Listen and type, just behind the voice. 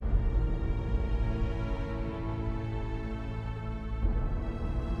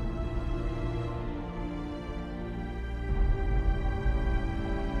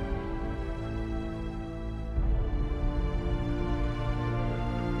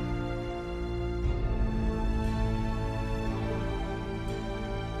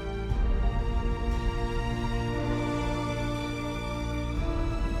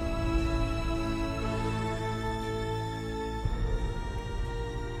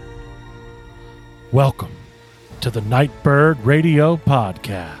Welcome to the Nightbird Radio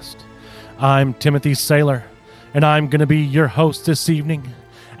Podcast. I'm Timothy Saylor, and I'm going to be your host this evening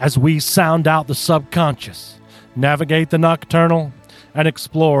as we sound out the subconscious, navigate the nocturnal, and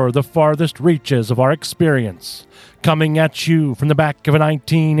explore the farthest reaches of our experience, coming at you from the back of a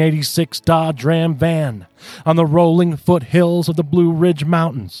 1986 Dodge Ram van on the rolling foothills of the Blue Ridge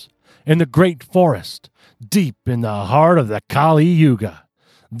Mountains, in the Great Forest, deep in the heart of the Kali Yuga.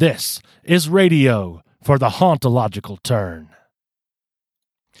 This is radio for the hauntological turn.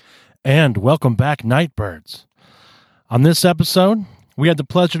 And welcome back, Nightbirds. On this episode, we had the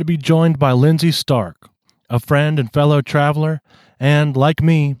pleasure to be joined by Lindsay Starke, a friend and fellow traveler, and, like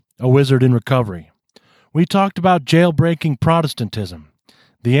me, a wizard in recovery. We talked about jailbreaking Protestantism,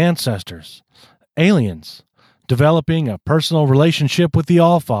 the ancestors, aliens, developing a personal relationship with the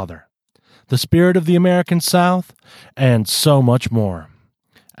Allfather, the spirit of the American South, and so much more.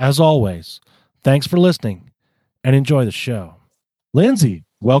 As always, thanks for listening and enjoy the show. Lindsay,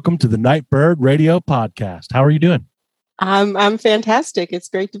 welcome to the Nightbird Radio Podcast. How are you doing? I'm fantastic. It's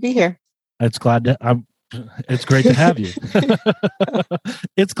great to be here. It's great to have you.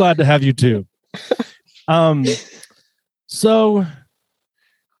 It's glad to have you too. So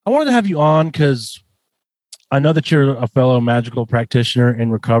I wanted to have you on because I know that you're a fellow magical practitioner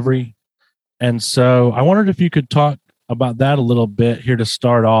in recovery. And so I wondered if you could talk about that a little bit here to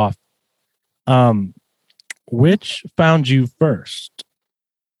start off. Which found you first?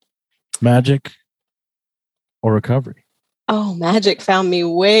 Magic or recovery? Oh, magic found me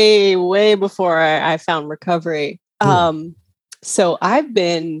way, way before I found recovery. Cool. So I've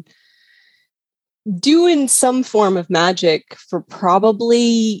been doing some form of magic for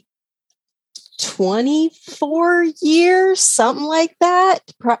probably 24 years, something like that.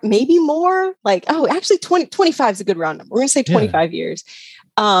 Maybe more. Actually 25 is a good round number. We're going to say 25 years.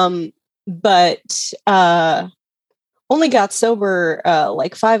 But only got sober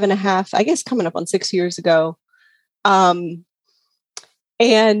 5.5, I guess coming up on 6 years ago. And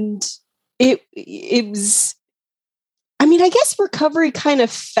it was, I guess recovery kind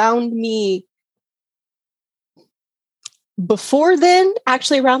of found me before then,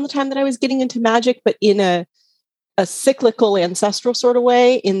 actually around the time that I was getting into magic, but in a cyclical ancestral sort of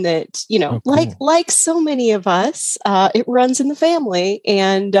way, in that, cool. like so many of us, it runs in the family.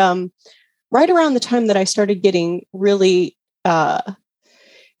 And right around the time that I started getting really kind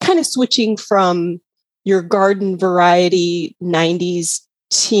of switching from your garden variety 90s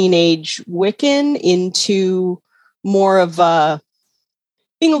teenage Wiccan into more of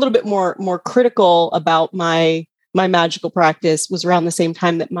being a little bit more critical about my magical practice, was around the same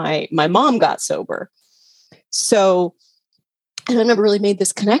time that my mom got sober. So, and I never really made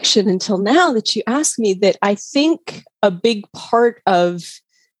this connection until now that you asked me, that I think a big part of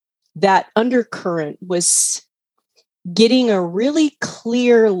that undercurrent was getting a really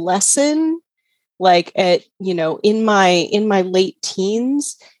clear lesson, in my late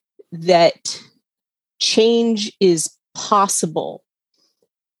teens, that change is possible.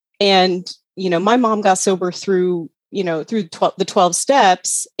 And my mom got sober through the 12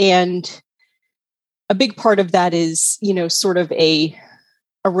 steps. And a big part of that is, sort of a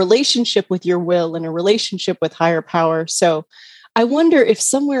relationship with your will and a relationship with higher power. So I wonder if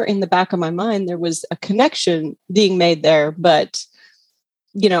somewhere in the back of my mind, there was a connection being made there, but,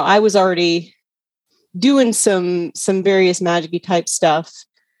 I was already doing some various magic-y type stuff,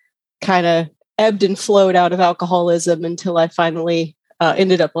 kind of ebbed and flowed out of alcoholism until I finally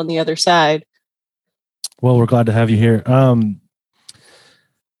ended up on the other side. Well, we're glad to have you here. I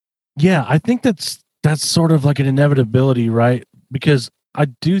think that's sort of like an inevitability, right? Because I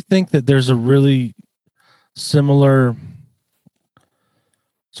do think that there's a really similar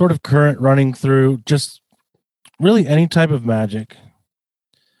sort of current running through just really any type of magic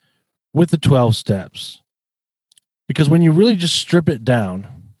with the 12 steps. Because when you really just strip it down,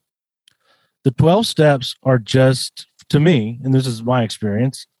 the 12 steps are just, to me, and this is my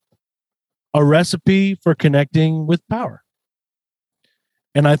experience, a recipe for connecting with power.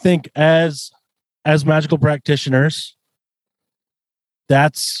 And I think as magical practitioners,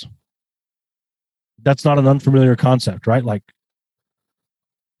 that's not an unfamiliar concept, right? Like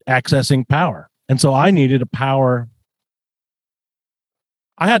accessing power. And so I needed a power.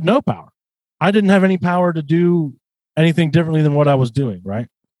 I had no power. I didn't have any power to do anything differently than what I was doing, right?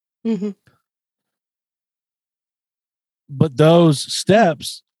 Mm-hmm. But those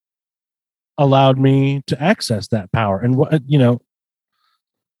steps allowed me to access that power. And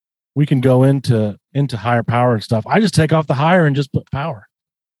we can go into higher power and stuff. I just take off the higher and just put power.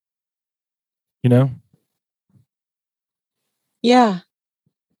 Yeah.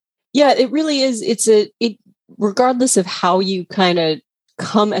 Yeah, it really is. It regardless of how you kind of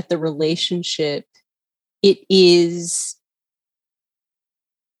come at the relationship, it is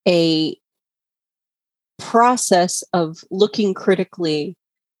a process of looking critically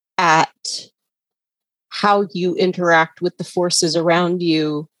at how you interact with the forces around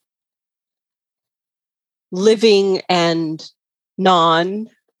you, living and non,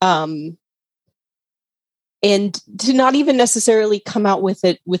 and to not even necessarily come out with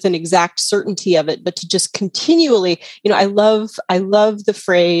it with an exact certainty of it, but to just continually, I love the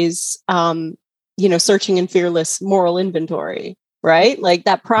phrase, searching and fearless moral inventory, right? Like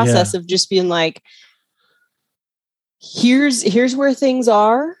that process of just being like, here's where things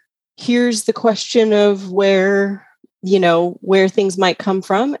are. Here's the question of where things might come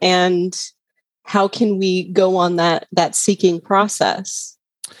from, and how can we go on that seeking process.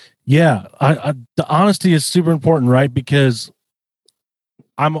 Yeah, the honesty is super important, right? Because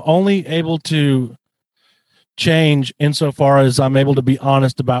I'm only able to change insofar as I'm able to be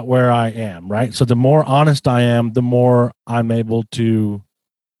honest about where I am, right? So the more honest I am, the more I'm able to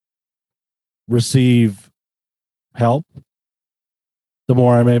receive help, the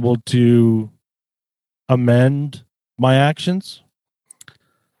more I'm able to amend my actions.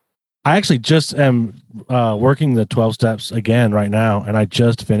 I actually just am working the 12 steps again right now, and I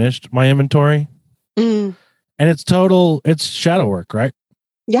just finished my inventory. And it's shadow work, right?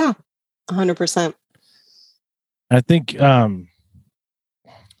 Yeah, 100%. I think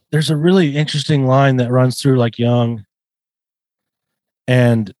there's a really interesting line that runs through like Jung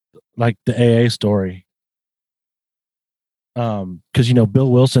and like the AA story. Because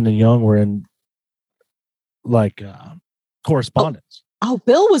Bill Wilson and Jung were in like correspondence. Oh,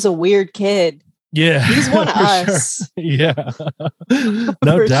 Bill was a weird kid. Yeah, he's one of us. Sure. Yeah,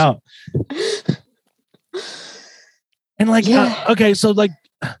 no doubt. And like, okay, so like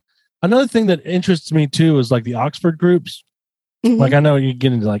another thing that interests me too is like the Oxford groups. Like I know you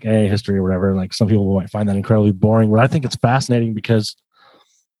get into like AA history or whatever. Like some people might find that incredibly boring, but I think it's fascinating because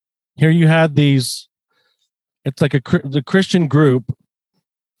here you had these. It's like the Christian group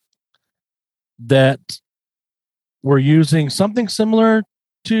that were using something similar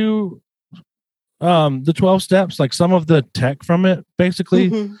to the 12 steps, like some of the tech from it,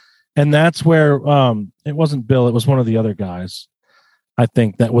 basically. And that's where it wasn't Bill, it was one of the other guys, I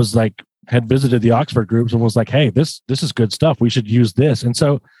think, that was like had visited the Oxford groups and was like, hey, this is good stuff. We should use this. And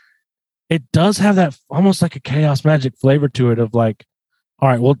so it does have that almost like a chaos magic flavor to it of like, all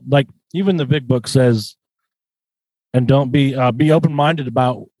right, well, like even the big book says, and don't be open-minded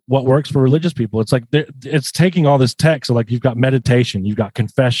about what works for religious people. It's like it's taking all this tech. So like you've got meditation, you've got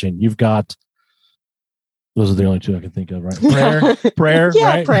confession, you've got, those are the only two I can think of, right? Prayer, yeah,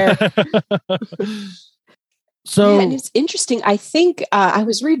 right? Prayer. So and it's interesting. I think I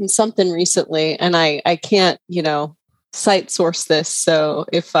was reading something recently, and I can't, cite source this. So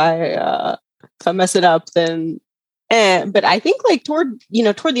if I mess it up, then but I think like toward the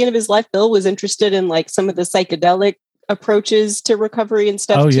end of his life, Bill was interested in like some of the psychedelic approaches to recovery and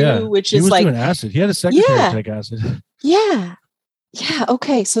stuff too, which he is was like doing acid. He had a secretary take acid. Yeah.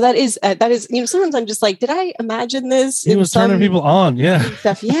 Okay. So that is, sometimes I'm just like, did I imagine this? He was turning people on. Yeah.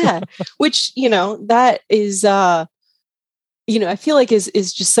 Stuff. Yeah. Which, that is, I feel like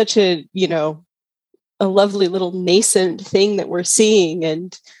is just such a, a lovely little nascent thing that we're seeing.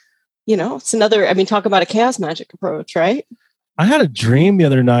 And, it's another, talk about a chaos magic approach, right? I had a dream the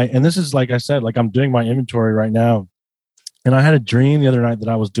other night, and this is, like I said, like I'm doing my inventory right now. And I had a dream the other night that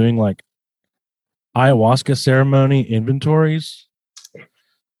I was doing like ayahuasca ceremony inventories.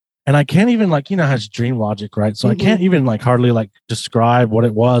 And I can't even like, how it's dream logic, right? So I can't even like hardly like describe what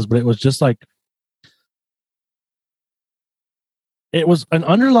it was, but it was just like, it was an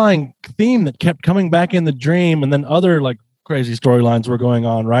underlying theme that kept coming back in the dream, and then other like crazy storylines were going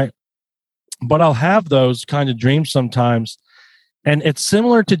on, right? But I'll have those kind of dreams sometimes. And it's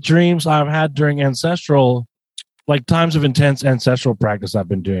similar to dreams I've had during Ancestral, like times of intense ancestral practice I've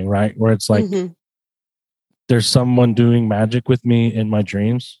been doing, right? Where it's like, there's someone doing magic with me in my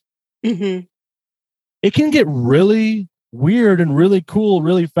dreams. It can get really weird and really cool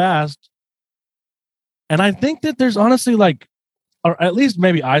really fast. And I think that there's honestly like, or at least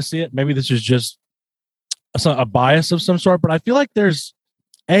maybe I see it, maybe this is just a bias of some sort, but I feel like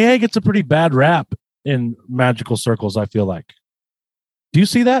AA gets a pretty bad rap in magical circles, I feel like. Do you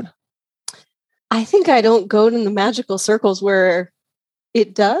see that? I think I don't go to the magical circles where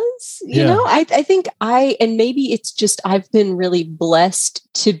it does, I think and maybe it's just, I've been really blessed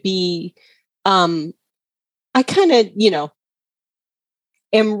to be, I kind of,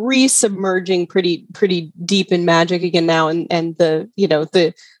 am re-submerging pretty deep in magic again now. And the,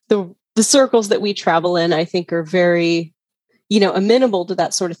 the circles that we travel in, I think, are very, amenable to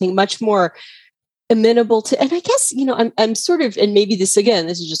that sort of thing, much more amenable to, and I guess, I'm sort of, and maybe this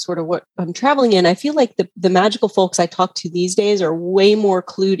is just sort of what I'm traveling in. I feel like the magical folks I talk to these days are way more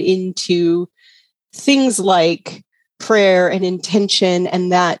clued into things like prayer and intention,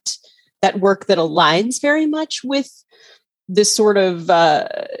 and that work that aligns very much with this sort of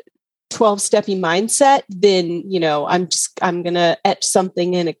 12-steppy mindset. Then, I'm going to etch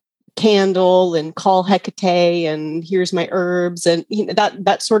something in a candle and call Hecate and here's my herbs. And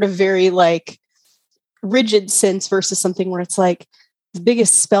that sort of very like rigid sense versus something where it's like the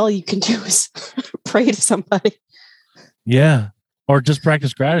biggest spell you can do is pray to somebody. Yeah. Or just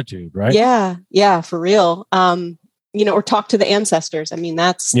practice gratitude, right? Yeah. Yeah, for real. Or talk to the ancestors. I mean,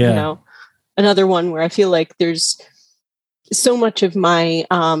 that's, another one where I feel like there's so much of my,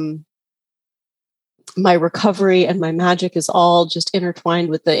 my recovery and my magic is all just intertwined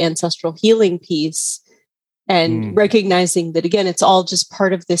with the ancestral healing piece, and recognizing that, again, it's all just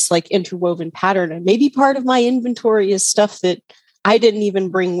part of this like interwoven pattern. And maybe part of my inventory is stuff that I didn't even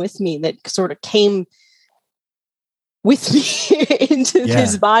bring with me, that sort of came with me into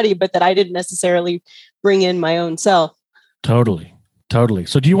this body, but that I didn't necessarily bring in my own self. Totally.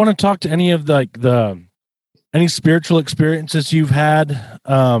 So do you want to talk to any of any spiritual experiences you've had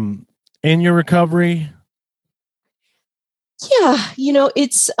in your recovery? Yeah.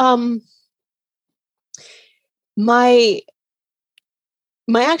 It's, my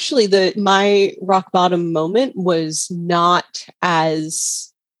rock bottom moment was not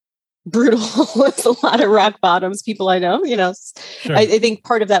as brutal as a lot of rock bottoms people I know. Sure. I think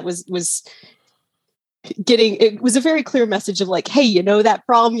part of that was it was a very clear message of like, hey, that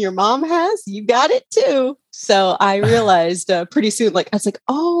problem your mom has, you got it too. So I realized pretty soon, like I was like,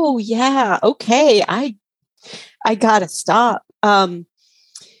 oh yeah, okay, I gotta stop.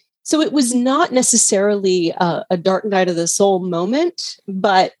 So it was not necessarily a dark night of the soul moment,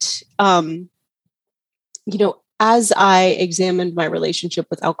 but, as I examined my relationship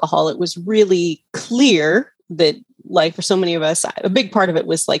with alcohol, it was really clear that, like, for so many of us, a big part of it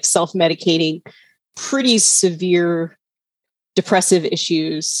was like self-medicating pretty severe depressive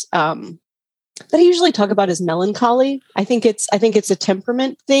issues that I usually talk about as melancholy. I think it's a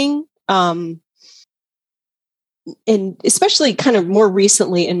temperament thing. And especially kind of more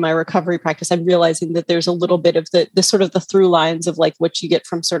recently in my recovery practice, I'm realizing that there's a little bit of the sort of the through lines of like what you get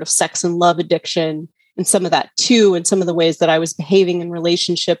from sort of sex and love addiction, and some of that too. And some of the ways that I was behaving in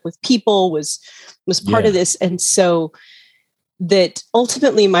relationship with people was part of this. And so that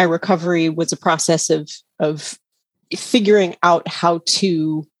ultimately my recovery was a process of figuring out how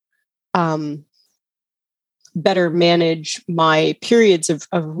to better manage my periods of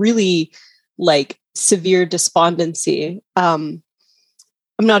really like severe despondency. I'm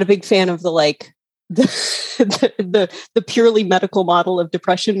not a big fan of the purely medical model of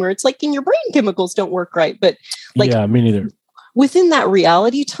depression, where it's like, and your brain chemicals don't work right. But like, yeah, me neither. Within that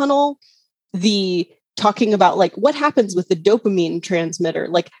reality tunnel, the talking about like what happens with the dopamine transmitter,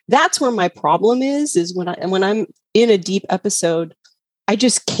 like that's where my problem is when I'm in a deep episode, I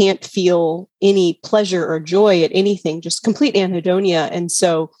just can't feel any pleasure or joy at anything, just complete anhedonia. And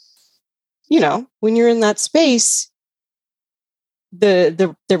so, when you're in that space,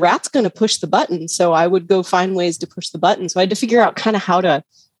 the rat's going to push the button. So I would go find ways to push the button. So I had to figure out kind of how to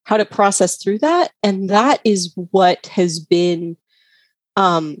process through that. And that is what has been,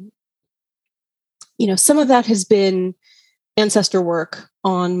 some of that has been ancestor work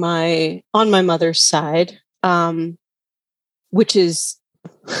on my mother's side, which is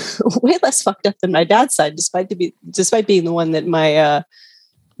way less fucked up than my dad's side, despite being the one that my,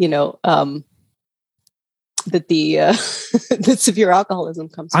 that the severe alcoholism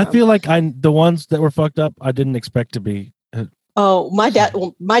comes from. I feel like the ones that were fucked up, I didn't expect to be. Oh, my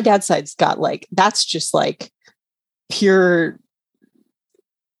dad's side's got like, that's just like pure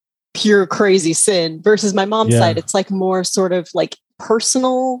crazy sin, versus my mom's side. It's like more sort of like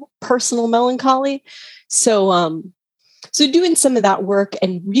personal melancholy. So, so doing some of that work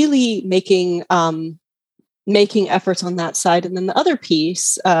and really making efforts on that side. And then the other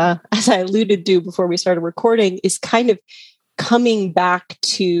piece, as I alluded to before we started recording, is kind of coming back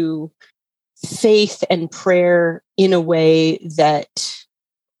to faith and prayer in a way that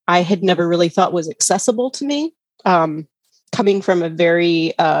I had never really thought was accessible to me. Coming from a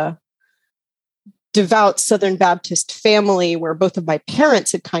very devout Southern Baptist family where both of my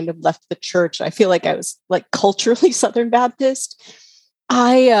parents had kind of left the church, I feel like I was like culturally Southern Been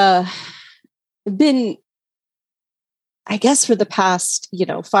I guess for the past,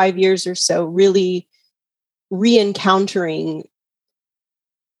 5 years or so, really re-encountering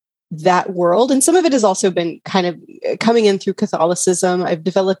that world. And some of it has also been kind of coming in through Catholicism. I've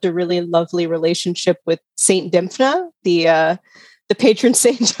developed a really lovely relationship with Saint Dymphna, the patron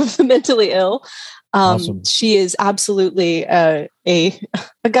saint of the mentally ill. Awesome. She is absolutely a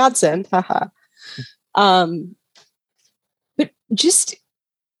godsend. Haha. But just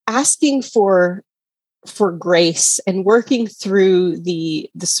asking for grace and working through the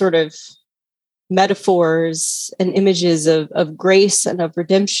sort of metaphors and images of grace and of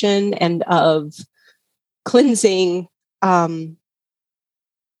redemption and of cleansing has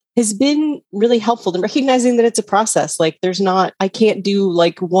been really helpful, and recognizing that it's a process. Like I can't do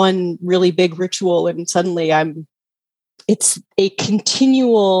like one really big ritual and suddenly it's a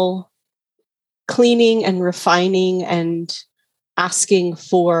continual cleaning and refining and asking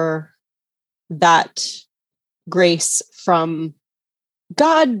for that grace from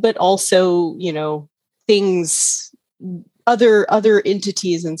God, but also, things, other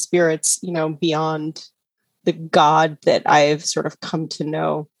entities and spirits, beyond the God that I've sort of come to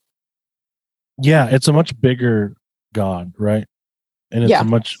know. Yeah, it's a much bigger God, right? And it's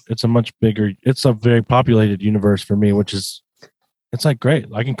a very populated universe for me, which is, it's like great.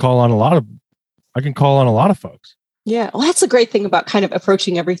 I can call on a lot of folks. Yeah, well, that's the great thing about kind of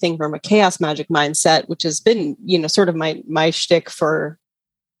approaching everything from a chaos magic mindset, which has been, sort of my shtick for,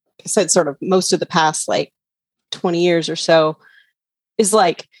 like I said, sort of most of the past like 20 years or so, is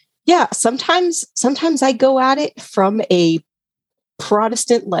like, yeah, sometimes I go at it from a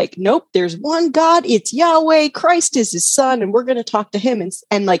Protestant, like, nope, there's one God, it's Yahweh, Christ is his son, and we're going to talk to him,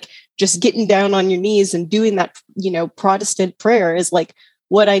 and like just getting down on your knees and doing that, Protestant prayer is like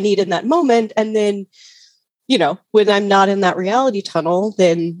what I need in that moment. And then, when I'm not in that reality tunnel,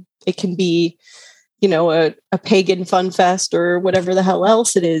 then it can be, a pagan fun fest or whatever the hell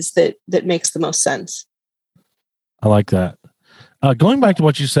else it is that makes the most sense. I like that. Going back to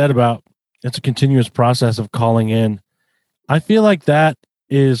what you said about it's a continuous process of calling in, I feel like that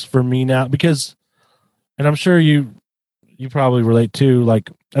is for me now, because, and I'm sure you probably relate too, like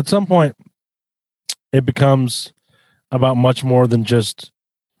at some point it becomes about much more than just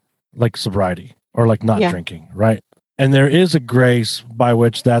like sobriety or like not drinking, right? And there is a grace by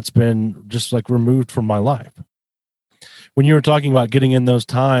which that's been just like removed from my life. When you were talking about getting in those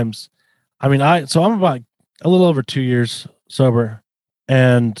times, I mean, I'm about a little over 2 years sober,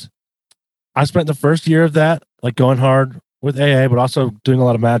 and I spent the first year of that like going hard with AA, but also doing a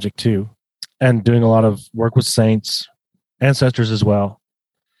lot of magic too, and doing a lot of work with saints, ancestors as well.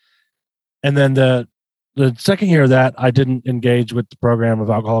 And then the second year of that, I didn't engage with the program of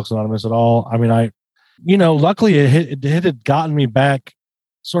Alcoholics Anonymous at all. I mean, luckily it had gotten me back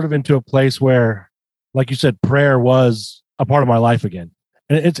sort of into a place where, like you said, prayer was a part of my life again.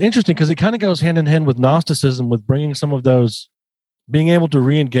 And it's interesting because it kind of goes hand in hand with Gnosticism, with bringing some of those, being able to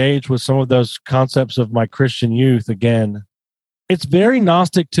re-engage with some of those concepts of my Christian youth again. It's very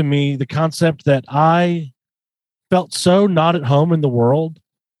Gnostic to me, the concept that I felt so not at home in the world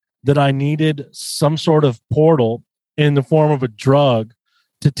that I needed some sort of portal in the form of a drug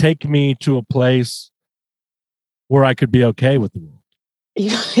to take me to a place where I could be okay with the world.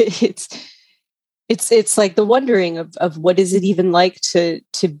 It's like the wondering of what is it even like to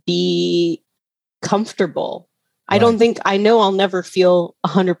be comfortable. Right. I know I'll never feel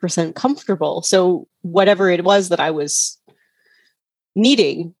 100% comfortable. So whatever it was that I was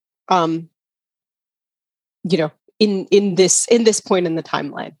needing, in this point in the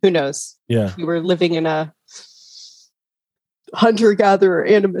timeline, who knows? Yeah. If we were living in a hunter-gatherer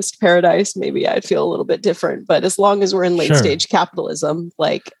animist paradise, maybe I'd feel a little bit different. But as long as we're in late stage capitalism,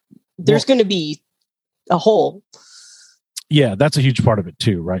 like there's going to be a hole. Yeah, that's a huge part of it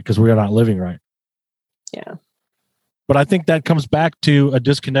too, right? Because we are not living right. Yeah. But I think that comes back to a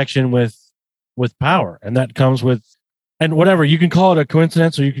disconnection with power, and that comes with, and whatever, you can call it a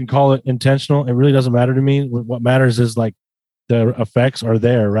coincidence or you can call it intentional. It really doesn't matter to me. What matters is like the effects are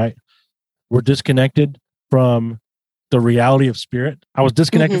there, right? We're disconnected from the reality of spirit. I was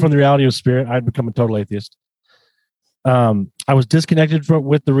disconnected from the reality of spirit. I'd become a total atheist. I was disconnected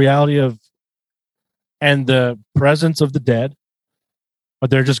with the reality of and the presence of the dead, but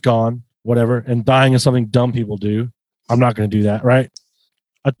they're just gone, whatever. And dying is something dumb people do. I'm not going to do that, right?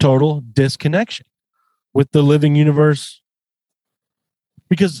 A total disconnection with the living universe,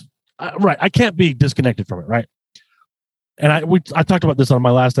 because I can't be disconnected from it, right? And I talked about this on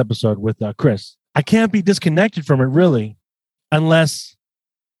my last episode with Chris. I can't be disconnected from it really unless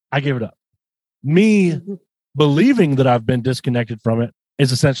I give it up. Me believing that I've been disconnected from it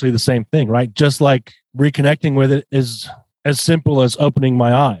is essentially the same thing, right? Just like reconnecting with it is as simple as opening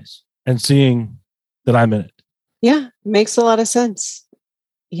my eyes and seeing that I'm in it. Yeah, makes a lot of sense.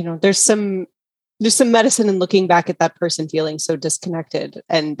 There's some medicine in looking back at that person feeling so disconnected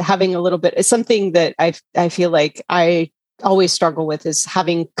and having a little bit. It's something that I feel like I always struggle with, is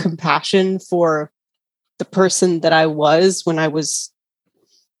having compassion for the person that I was when I was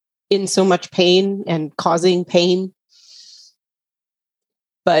in so much pain and causing pain.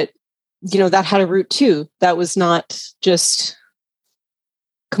 But, that had a root too. That was not just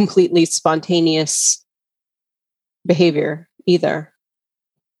completely spontaneous behavior either.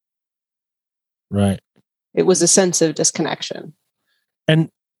 Right. It was a sense of disconnection. And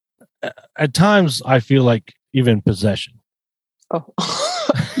at times I feel like even possession. Oh,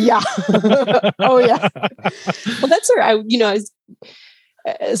 yeah. Oh, yeah. Well, that's where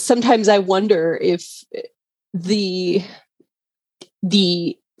sometimes I wonder if the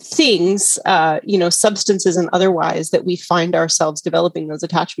things, substances and otherwise that we find ourselves developing those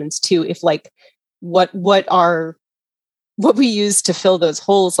attachments to, if like what we use to fill those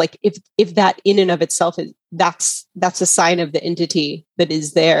holes, like if that in and of itself is that's a sign of the entity that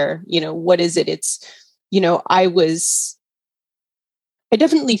is there. What is it? It's, I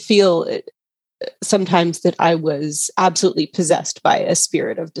definitely feel sometimes that I was absolutely possessed by a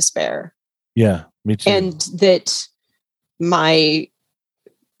spirit of despair. Yeah, me too. And that my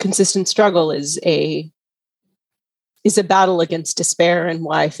consistent struggle is a battle against despair, and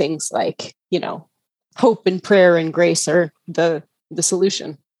why things like, hope and prayer and grace are the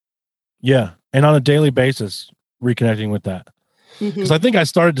solution. Yeah. And on a daily basis, reconnecting with that. Because I think I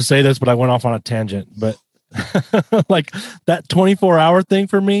started to say this, but I went off on a tangent. But like that 24-hour thing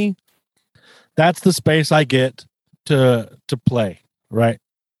for me, that's the space I get to play, right?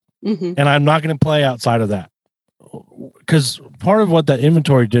 And I'm not going to play outside of that. Because part of what that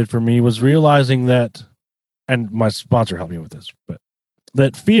inventory did for me was realizing that, and my sponsor helped me with this, but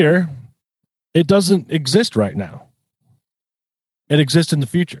that fear, it doesn't exist right now. It exists in the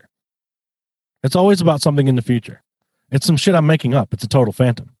future. It's always about something in the future. It's some shit I'm making up. It's a total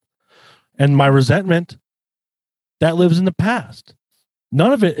phantom. And my resentment, that lives in the past.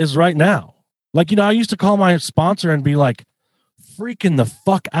 None of it is right now. Like, I used to call my sponsor and be like, freaking the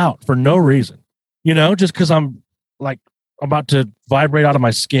fuck out for no reason, just because I'm like about to vibrate out of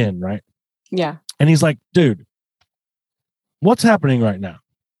my skin, right? Yeah. And he's like, dude, what's happening right now?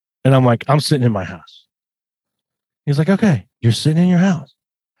 And I'm like, I'm sitting in my house. He's like, okay, you're sitting in your house.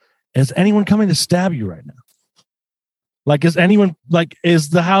 Is anyone coming to stab you right now? Like, is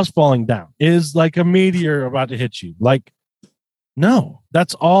the house falling down? Is like a meteor about to hit you? Like, no,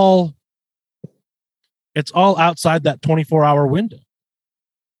 it's all outside that 24-hour window.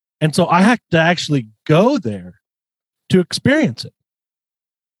 And so I have to actually go there to experience it.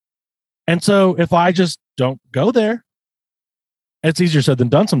 And so if I just don't go there, it's easier said than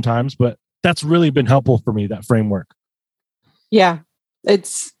done sometimes, but that's really been helpful for me, that framework. Yeah.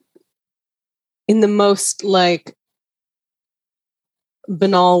 It's in the most like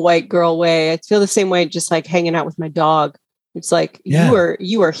banal white girl way. I feel the same way, just like hanging out with my dog. It's like,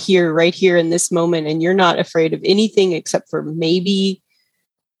 you are here, right here in this moment, and you're not afraid of anything except for maybe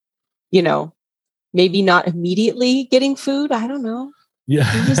not immediately getting food. I don't know.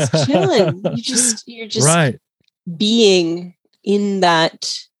 Yeah. You're just chilling. You're just right. being in that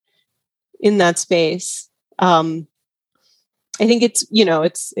space. I think it's,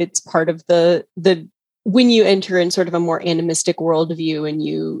 it's part of the when you enter in sort of a more animistic worldview and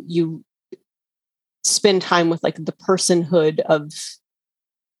you spend time with like the personhood of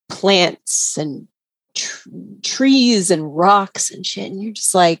plants and trees and rocks and shit, and you're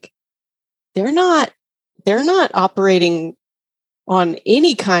just like, they're not operating on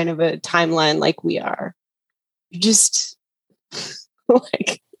any kind of a timeline like we are. You're just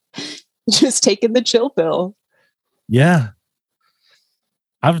like just taking the chill pill. Yeah.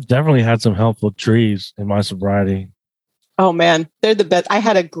 I've definitely had some helpful trees in my sobriety. Oh man, they're the best. I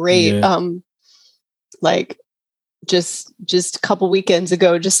had a great like just a couple weekends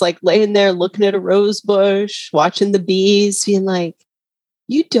ago, just like laying there looking at a rose bush, watching the bees, being like,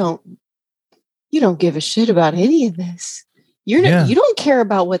 you don't give a shit about any of this. You don't care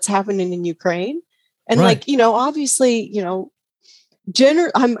about what's happening in Ukraine. And right. Like, obviously,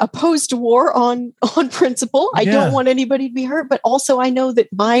 I'm opposed to war on principle. I don't want anybody to be hurt, but also I know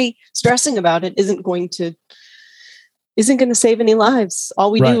that my stressing about it isn't going to save any lives.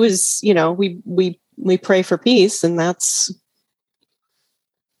 All we do is, we pray for peace, and that's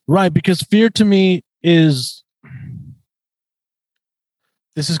right. Because fear to me is,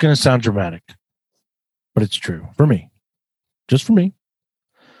 this is going to sound dramatic, but it's true for me, just for me.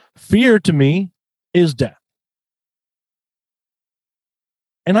 Fear to me is death.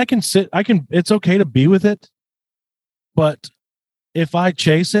 And it's okay to be with it. But if I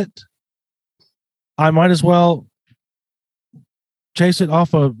chase it, I might as well chase it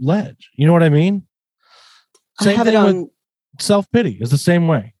off a ledge. You know what I mean? Same thing with self-pity is the same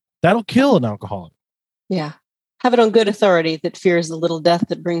way. That'll kill an alcoholic. Yeah. Have it on good authority that fear is the little death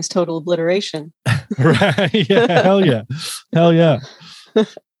that brings total obliteration. Right. Yeah. Hell yeah. Hell yeah.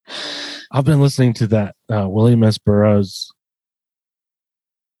 I've been listening to that William S. Burroughs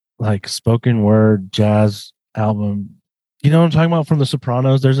like spoken word jazz album. You know what I'm talking about from The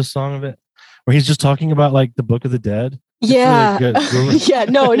Sopranos? There's a song of it where he's just talking about like the Book of the Dead. Yeah. It's really good. Yeah.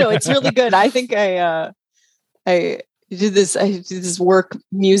 No, it's really good. I think I did this work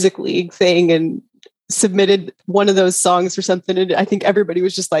music league thing and submitted one of those songs or something. And I think everybody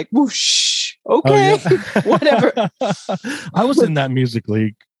was just like, whoosh, okay, oh, yeah. whatever. I was in that music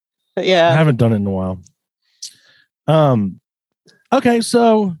league. Yeah. I haven't done it in a while. Okay,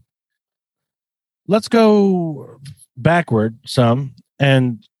 so let's go backward some.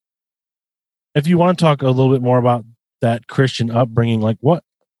 And if you want to talk a little bit more about that Christian upbringing, like what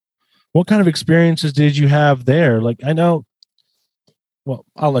kind of experiences did you have there? Like, I know, well,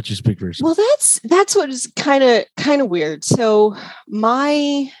 I'll let you speak for yourself. Well, that's what is kind of weird. So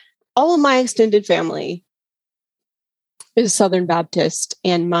all of my extended family is Southern Baptist,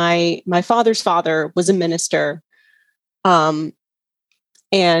 and my father's father was a minister, and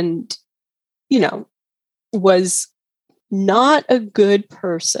was not a good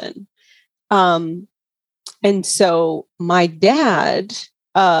person, and so my dad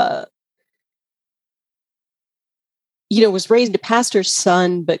was raised a pastor's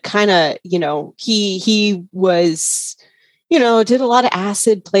son, but kind of, he was, did a lot of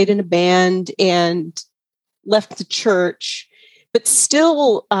acid, played in a band, and left the church, but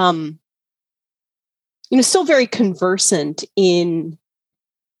still, still very conversant in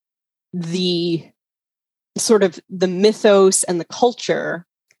the sort of the mythos and the culture.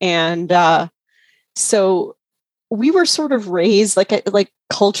 And so we were sort of raised like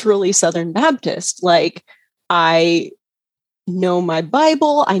culturally Southern Baptist. Like, I know my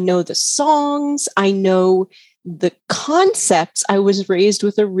Bible, I know the songs, I know the concepts. I was raised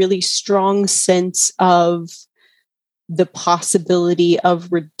with a really strong sense of the possibility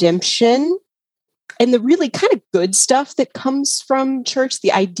of redemption and the really kind of good stuff that comes from church.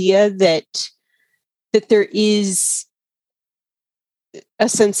 The idea that there is a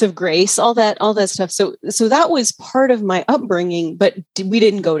sense of grace, all that stuff. So that was part of my upbringing, but we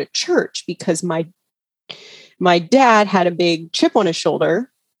didn't go to church because my dad had a big chip on his shoulder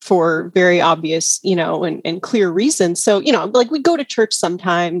for very obvious, and clear reasons. So, like we go to church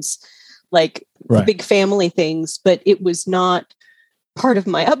sometimes, like right. Big family things, but it was not part of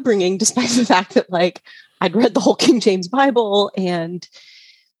my upbringing, despite the fact that like I'd read the whole King James Bible, and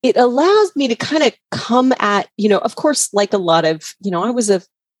it allows me to kind of come at, of course, like a lot of, I was a,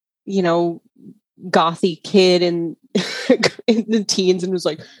 gothy kid in the teens and was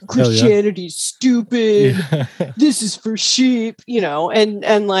like, Christianity's stupid. Yeah. This is for sheep,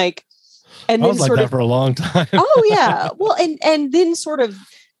 and like, and I then was like that for a long time. Oh yeah. Well, and then sort of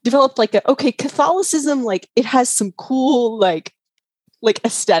developed like Catholicism, like it has some cool, like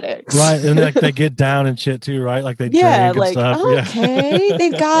aesthetics. Right. And like they get down and shit too, right? Like they drink and stuff. Okay. Yeah.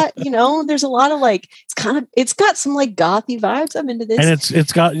 They've got, there's a lot of like, it's got some like gothy vibes. I'm into this.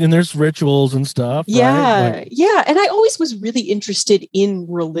 And and there's rituals and stuff. Yeah. Right? Yeah. And I always was really interested in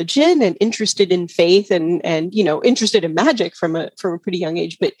religion and interested in faith and interested in magic from a pretty young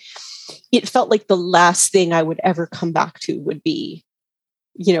age. But it felt like the last thing I would ever come back to would be,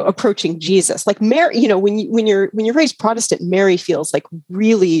 approaching Jesus. Like Mary, when you're raised Protestant, Mary feels like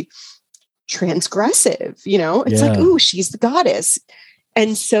really transgressive, it's like, ooh, she's the goddess.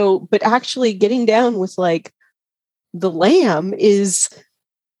 And so, but actually getting down with like the lamb is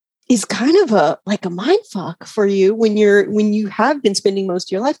kind of a mind fuck for you when you have been spending most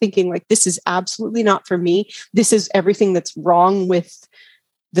of your life thinking like, this is absolutely not for me. This is everything that's wrong with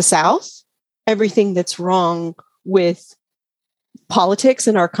the South, everything that's wrong with politics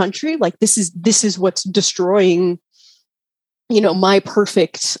in our country. Like this is what's destroying, my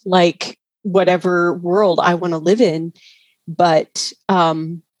perfect, like whatever world I want to live in. But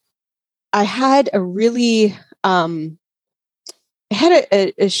I had a really, a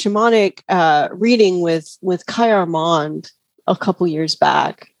shamanic reading with Kai Armand a couple years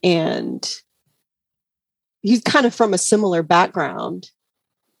back, and he's kind of from a similar background,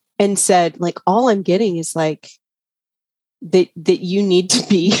 and said like, all I'm getting is like that you need to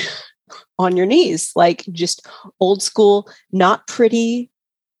be on your knees, like just old school, not pretty,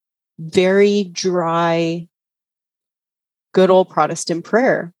 very dry, good old Protestant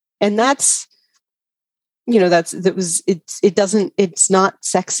prayer. And it's not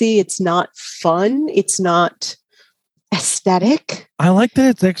sexy. It's not fun. It's not aesthetic. I like that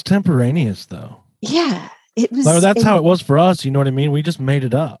it's extemporaneous though. Yeah. It was. That's how it was for us. You know what I mean? We just made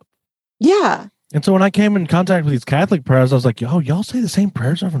it up. Yeah. And so when I came in contact with these Catholic prayers, I was like, y'all say the same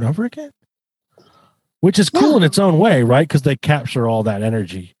prayers over and over again? Which is cool in its own way, right? Because they capture all that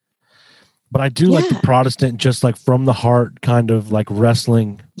energy. But I do like the Protestant, just like from the heart, kind of like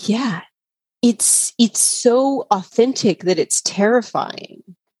wrestling. Yeah. It's so authentic that it's terrifying.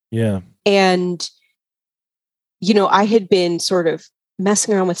 Yeah. And, I had been sort of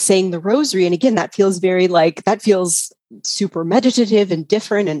messing around with saying the rosary. And again, that feels super meditative and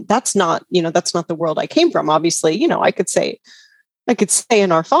different. And that's not the world I came from. Obviously, I could say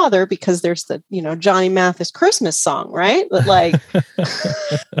in Our Father because there's the, Johnny Mathis Christmas song, right? But like,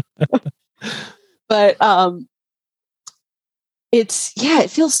 but it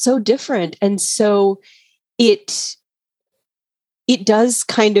feels so different. And so it does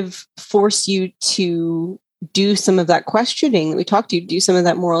kind of force you to do some of that questioning. We talked to you, do some of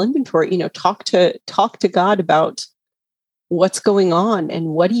that moral inventory, talk to God about what's going on and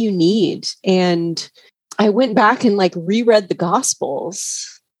what do you need. And I went back and like reread the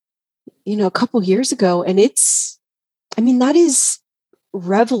Gospels, a couple years ago. And that is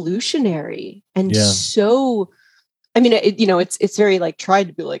revolutionary and so, it's very like tried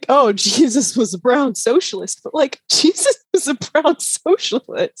to be like, oh, Jesus was a brown socialist, but like Jesus was a brown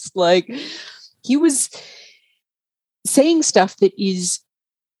socialist. Like he was saying stuff that is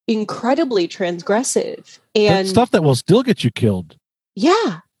incredibly transgressive and stuff that will still get you killed.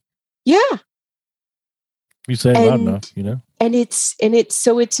 Yeah. You say it loud enough, And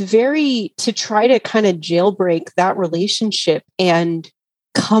it's very to try to kind of jailbreak that relationship and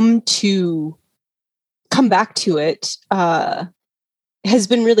come back to it has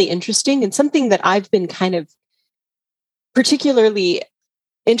been really interesting, and something that I've been kind of particularly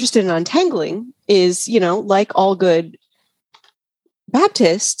interested in untangling is, like all good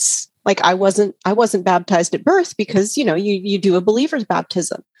Baptists, like I wasn't baptized at birth because, you do a believer's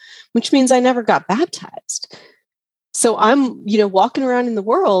baptism, which means I never got baptized. So I'm, walking around in the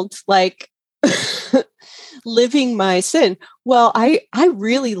world, like living my sin. Well, I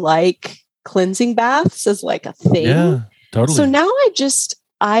really like cleansing baths as like a thing. Yeah, totally. So now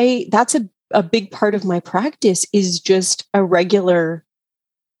that's a big part of my practice is just a regular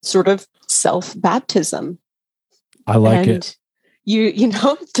sort of self-baptism. I like it. You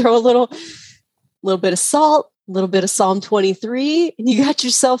throw a little bit of salt, a little bit of Psalm 23, and you got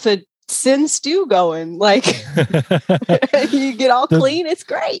yourself a sin stew going. Like you get all clean. It's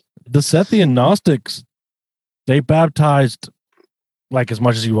great. The Sethian Gnostics, they baptized like as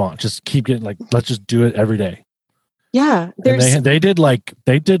much as you want. Just keep getting like, let's just do it every day. Yeah. They did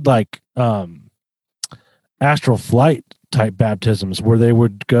astral flight type baptisms where they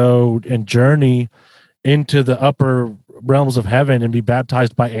would go and journey into the upper realms of heaven and be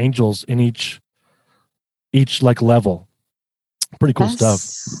baptized by angels in each like level. Pretty cool stuff.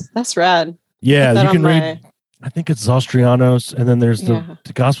 That's rad. Yeah, you can read. I think it's Zostrianos, and then there's the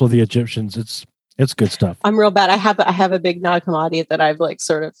Gospel of the Egyptians. It's good stuff. I'm real bad. I have a big Nag Hammadi that I've like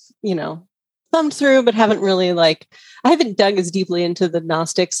sort of thumbed through, but haven't really I haven't dug as deeply into the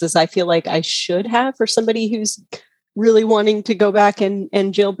Gnostics as I feel like I should have for somebody who's really wanting to go back and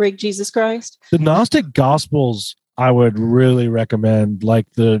jailbreak Jesus Christ. The Gnostic Gospels I would really recommend. Like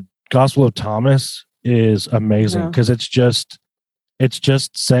the Gospel of Thomas is amazing because it's just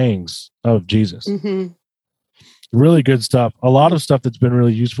sayings of Jesus. Mm-hmm. Really good stuff. A lot of stuff that's been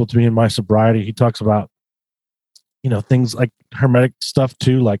really useful to me in my sobriety. He talks about, things like hermetic stuff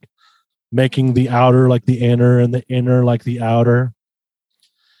too, like making the outer like the inner and the inner like the outer.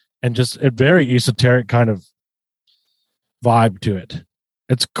 And just a very esoteric kind of vibe to it.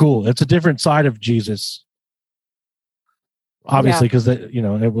 It's cool. It's a different side of Jesus. Obviously, because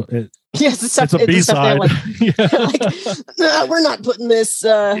yes, it's a B-side. We're not putting this.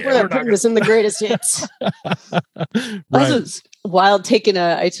 We're not putting this in the greatest hits. Right. This was wild.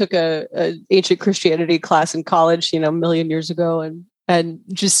 I took a ancient Christianity class in college, a million years ago, and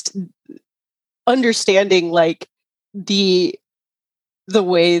just understanding like the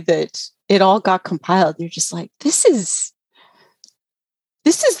way that it all got compiled. You're just like, this is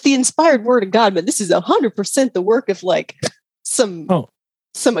the inspired word of God, but this is 100% the work of like some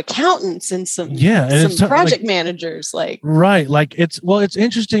accountants and some project managers. Like, right. Like it's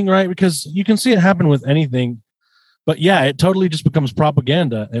interesting, right? Because you can see it happen with anything, but yeah, it totally just becomes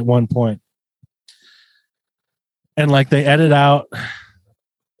propaganda at one point. And like they edit out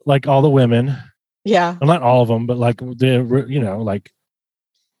like all the women. Yeah. Well, not all of them, but like the, you know, like,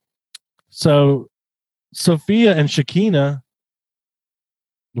 so Sophia and Shekinah,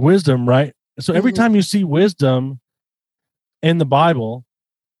 wisdom, right? So every time you see wisdom in the Bible,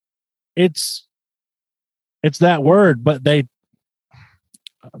 it's that word, but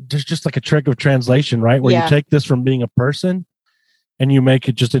there's just like a trick of translation, right? Where you take this from being a person and you make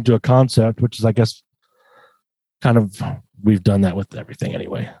it just into a concept, which is, I guess, kind of, we've done that with everything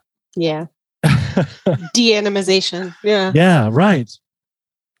anyway. Yeah. De-animization. Yeah. Yeah, right.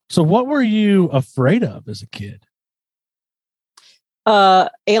 So what were you afraid of as a kid?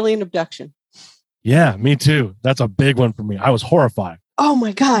 Alien abduction. Yeah, me too. That's a big one for me. I was horrified. Oh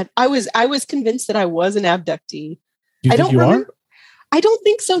my God. I was convinced that I was an abductee. Do you think you are? I don't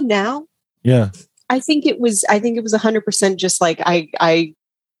think so now. Yeah. I think it was 100% just like I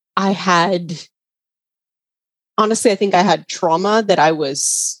had, honestly, I think I had trauma that I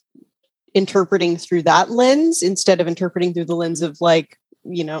was interpreting through that lens instead of interpreting through the lens of, like,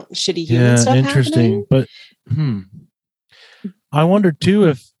 you know, shitty human stuff. Interesting. Happening. But I wonder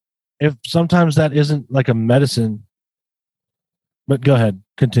too if sometimes that isn't like a medicine. But go ahead,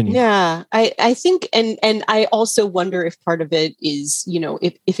 continue. Yeah, I think, and I also wonder if part of it is, you know,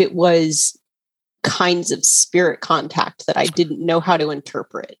 if it was kinds of spirit contact that I didn't know how to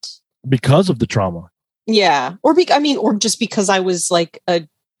interpret because of the trauma. Yeah, or just because I was like a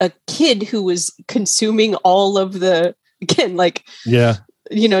kid who was consuming all of the, again, like,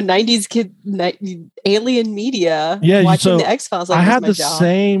 you know, 90s kid alien media. Yeah, watching the X-Files. Like, I had the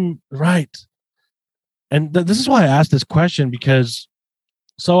same, right. And this is why I asked this question, because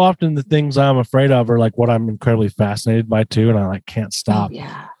so often the things I'm afraid of are like what I'm incredibly fascinated by too, and I like can't stop. Oh,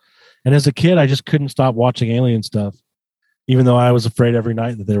 yeah. And as a kid, I just couldn't stop watching alien stuff, even though I was afraid every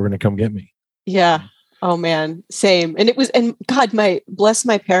night that they were going to come get me. Yeah. Oh man, same. And God, bless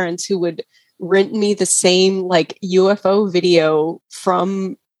my parents who would rent me the same like UFO video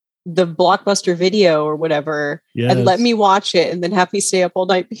from the Blockbuster Video or whatever, and let me watch it, and then have me stay up all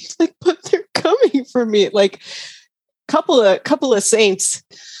night. Like, but they're coming for me. Like, couple of saints,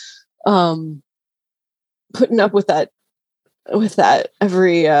 putting up with that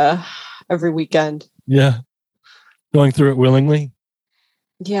every weekend. Yeah, going through it willingly.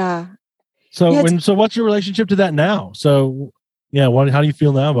 Yeah. So so what's your relationship to that now? So yeah, how do you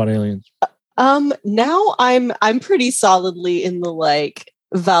feel now about aliens? Now I'm pretty solidly in the like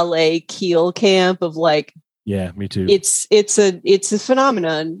valet Keel camp of like, yeah, me too. It's a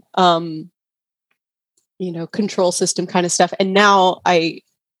phenomenon, you know, control system kind of stuff. And now I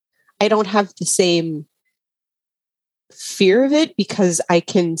don't have the same fear of it, because I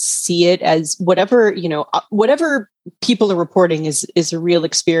can see it as whatever, you know, whatever people are reporting is a real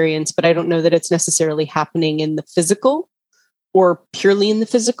experience, but I don't know that it's necessarily happening in the physical or purely in the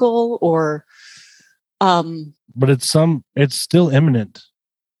physical, or but it's still imminent.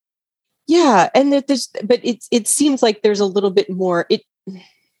 Yeah, and but it seems like there's a little bit more.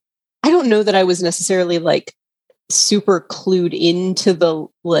 I don't know that I was necessarily like super clued into the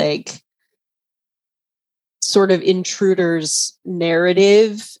like sort of intruders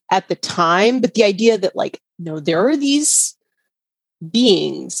narrative at the time, but the idea that like, no, there are these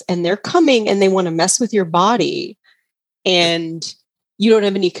beings and they're coming and they want to mess with your body and you don't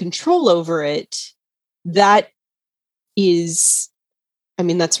have any control over it. That is, I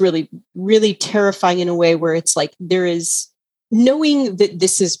mean, that's really, really terrifying in a way where it's like, there is knowing that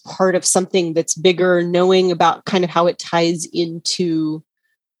this is part of something that's bigger, knowing about kind of how it ties into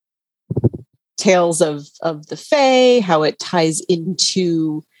tales of the Fae, how it ties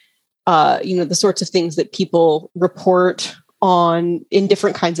into, you know, the sorts of things that people report on in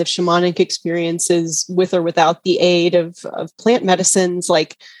different kinds of shamanic experiences with or without the aid of plant medicines.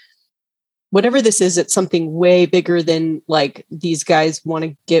 Like, whatever this is, it's something way bigger than like, these guys want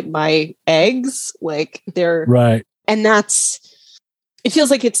to get my eggs. Like, they're right. And it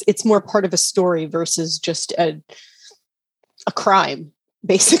feels like it's more part of a story versus just a crime,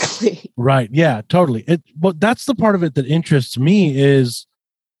 basically. Right. Yeah, totally. But that's the part of it that interests me, is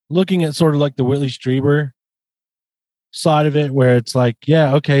looking at sort of like the Whitley Strieber side of it, where it's like,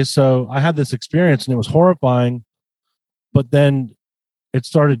 yeah, okay, so I had this experience and it was horrifying, but then it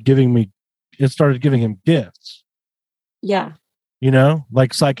started giving him gifts. Yeah. You know,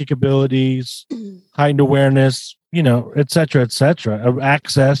 like psychic abilities, heightened awareness, you know, et cetera,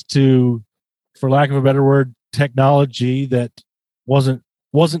 access to, for lack of a better word, technology that wasn't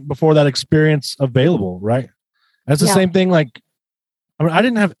before that experience available, right? That's the same thing. Like, I mean, I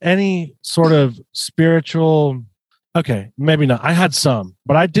didn't have any sort of spiritual, okay, maybe not. I had some,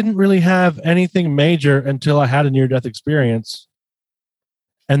 but I didn't really have anything major until I had a near-death experience.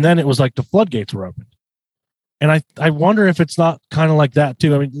 And then it was like the floodgates were opened. And I wonder if it's not kind of like that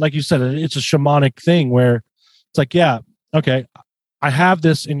too. I mean, like you said, it's a shamanic thing where it's like, yeah, okay, I have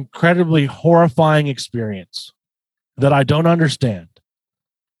this incredibly horrifying experience that I don't understand,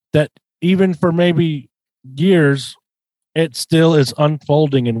 that even for maybe years, it still is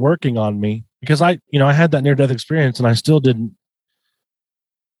unfolding and working on me, because I had that near-death experience and I still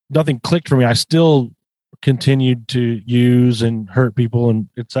nothing clicked for me. I still continued to use and hurt people and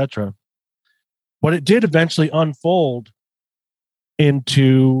etc. But it did eventually unfold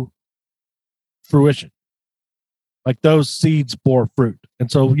into fruition. Like those seeds bore fruit.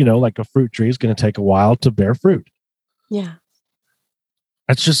 And so, like a fruit tree is going to take a while to bear fruit. Yeah.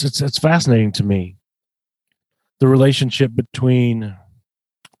 It's fascinating to me, the relationship between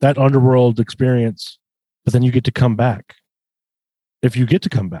that underworld experience, but then you get to come back. If you get to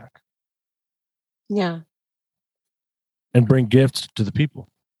come back. Yeah. And bring gifts to the people.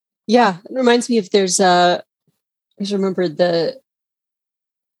 Yeah. It reminds me of I just remember the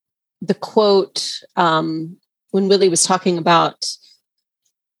quote when Willie was talking about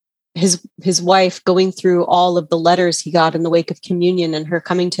his wife going through all of the letters he got in the wake of communion, and her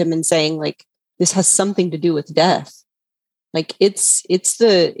coming to him and saying, like, this has something to do with death. Like it's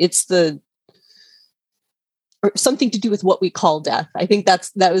the or something to do with what we call death. I think that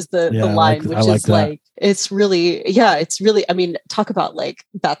was the line, which is like, it's really, I mean, talk about like,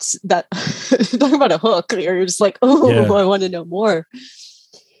 talk about a hook. You're just like, I want to know more.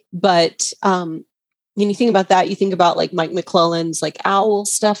 But when you think about that, you think about like Mike McClellan's like owl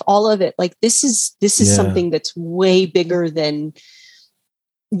stuff, all of it. Like this is something that's way bigger than,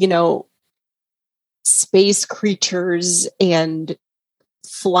 space creatures and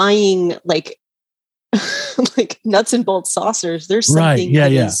flying like like nuts and bolts saucers. There's something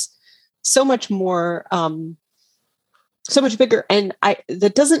that is so much more, so much bigger. And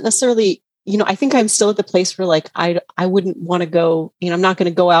that doesn't necessarily, I think I'm still at the place where like, I wouldn't want to go, I'm not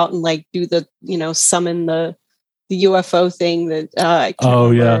going to go out and like do the, summon the UFO thing that, I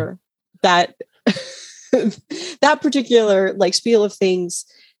can't remember that, that particular like spiel of things.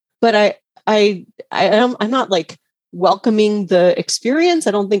 But I'm not like welcoming the experience.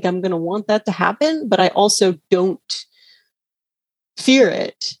 I don't think I'm going to want that to happen, but I also don't fear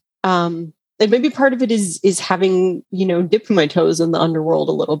it. And maybe part of it is having, dipped my toes in the underworld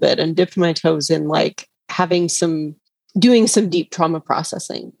a little bit and dipped my toes in like doing some deep trauma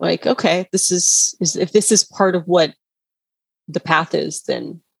processing. Like, okay, this is if this is part of what the path is,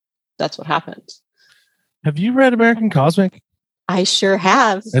 then that's what happens. Have you read American Cosmic? I sure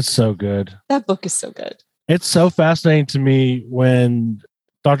have. It's so good. That book is so good. It's so fascinating to me when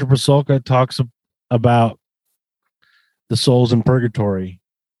Dr. Pasulka talks about the souls in purgatory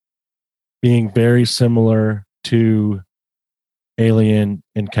being very similar to alien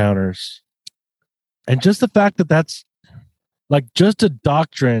encounters. And just the fact that that's like just a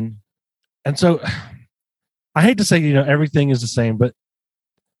doctrine. And so I hate to say, everything is the same, but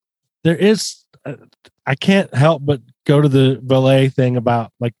there is, I can't help but go to the ballet thing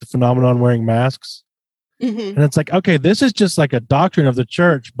about like the phenomenon wearing masks. Mm-hmm. And it's like, okay, this is just like a doctrine of the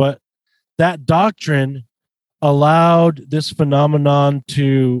church, but that doctrine allowed this phenomenon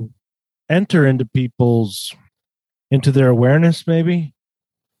to enter into their awareness, maybe.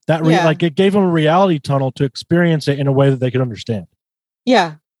 Like it gave them a reality tunnel to experience it in a way that they could understand.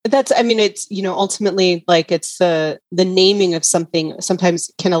 Yeah. It's, ultimately like it's the naming of something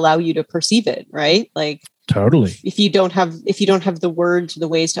sometimes can allow you to perceive it, right? Like totally. If you don't have the words or the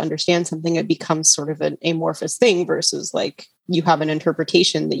ways to understand something, it becomes sort of an amorphous thing versus like you have an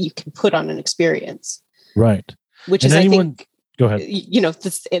interpretation that you can put on an experience. Right. Which is, I think, go ahead.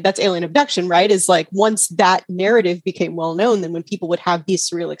 That's alien abduction, right? Is like once that narrative became well known, then when people would have these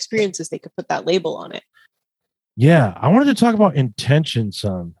surreal experiences, they could put that label on it. Yeah. I wanted to talk about intention,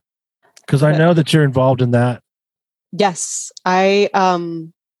 son, because I know that you're involved in that. Yes. I've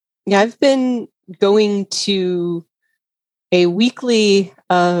been going to a weekly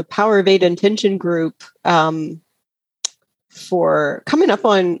Power of 8 intention group for coming up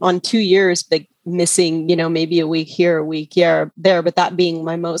on 2 years, but missing, maybe a week here, a week there, but that being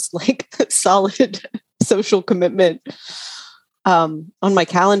my most like solid social commitment on my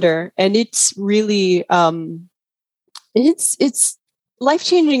calendar. And it's really, it's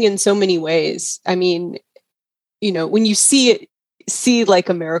life-changing in so many ways. I mean, when you see like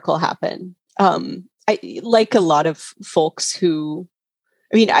a miracle happen, I like a lot of folks who,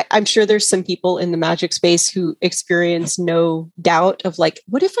 I'm sure there's some people in the magic space who experience no doubt of like,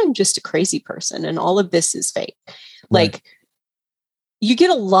 what if I'm just a crazy person and all of this is fake? Right. Like you get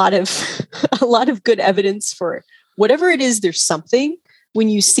a lot of good evidence for whatever it is, there's something, when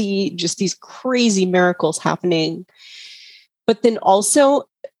you see just these crazy miracles happening. But then also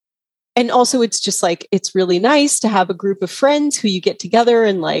it's just like, it's really nice to have a group of friends who you get together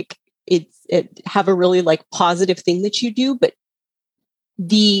and like it have a really like positive thing that you do. But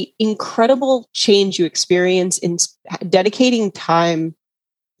the incredible change you experience in dedicating time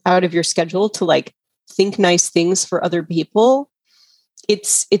out of your schedule to like think nice things for other people,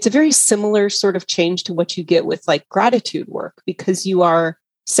 it's a very similar sort of change to what you get with like gratitude work, because you are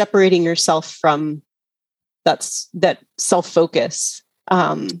separating yourself from that self-focus.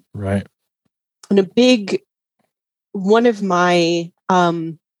 Right. And a big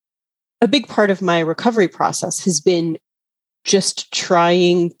part of my recovery process has been just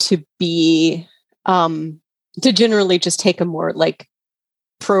trying to be, to generally just take a more like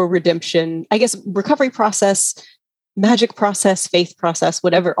pro-redemption, I guess, recovery process, magic process, faith process,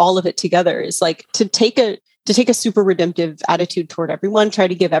 whatever, all of it together is like to take a super redemptive attitude toward everyone, try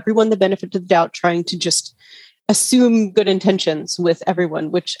to give everyone the benefit of the doubt, trying to just assume good intentions with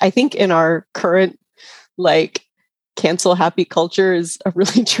everyone, which I think in our current like cancel happy culture is a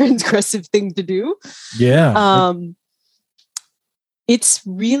really transgressive thing to do. Yeah. It's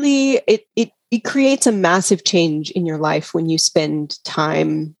really, it creates a massive change in your life when you spend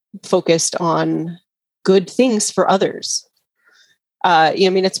time focused on good things for others. I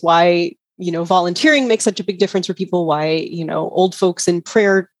mean, it's why, volunteering makes such a big difference for people, why, old folks in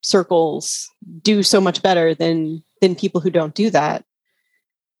prayer circles do so much better than people who don't do that.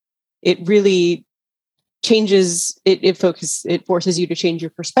 It really changes, it forces you to change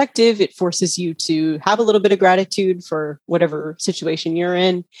your perspective. It forces you to have a little bit of gratitude for whatever situation you're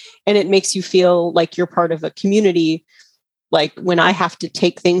in. And it makes you feel like you're part of a community. Like when I have to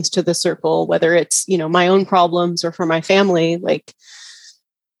take things to the circle, whether it's, my own problems or for my family, like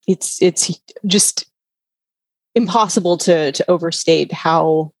it's just impossible to overstate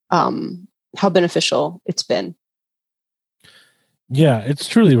how beneficial it's been. Yeah, it's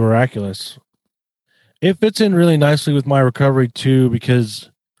truly miraculous. It fits in really nicely with my recovery too, because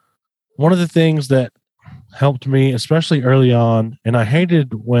one of the things that helped me, especially early on, and I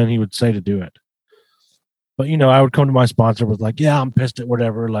hated when he would say to do it, but I would come to my sponsor with like, yeah, I'm pissed at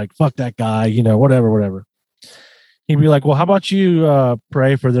whatever, like fuck that guy, whatever. He'd be like, well, how about you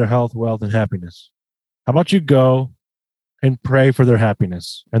pray for their health, wealth, and happiness? How about you go and pray for their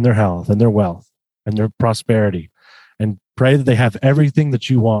happiness and their health and their wealth and their prosperity, and pray that they have everything that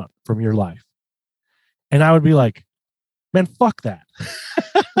you want from your life? And I would be like, man, fuck that.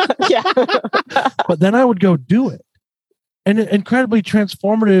 Yeah. But then I would go do it. And an incredibly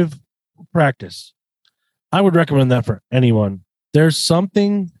transformative practice. I would recommend that for anyone. There's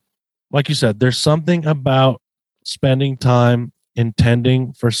something, like you said, there's something about spending time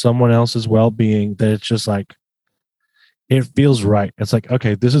intending for someone else's well-being that it's just like, it feels right. It's like,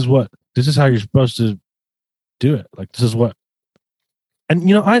 okay, this is how you're supposed to do it. Like, this is what. And,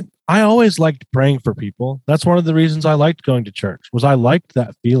 I always liked praying for people. That's one of the reasons I liked going to church, was I liked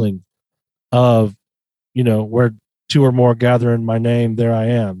that feeling of, where two or more gather in my name, there I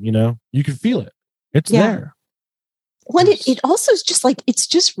am, you can feel it. It's there. When it also is just like, it's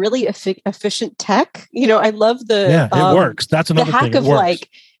just really efficient tech. I love the, it works. That's another the hack thing.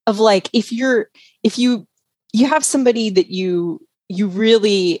 of like, if you have somebody that you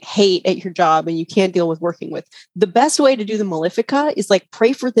really hate at your job and you can't deal with working with, the best way to do the Malefica is like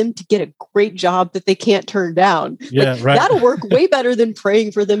pray for them to get a great job that they can't turn down. Yeah, like, right. That'll work way better than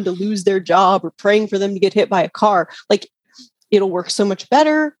praying for them to lose their job or praying for them to get hit by a car. Like, it'll work so much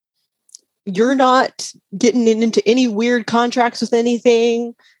better. You're not getting into any weird contracts with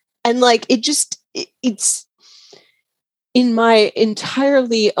anything. And like, it's in my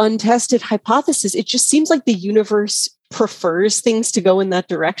entirely untested hypothesis, it just seems like the universe prefers things to go in that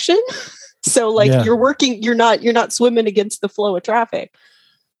direction. So like you're not swimming against the flow of traffic.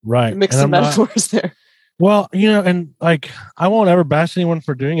 Right. Mix some metaphors there. Well, and like, I won't ever bash anyone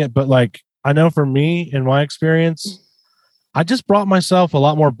for doing it, but like, I know for me, in my experience, I just brought myself a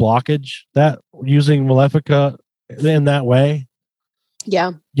lot more blockage that using Malefica in that way.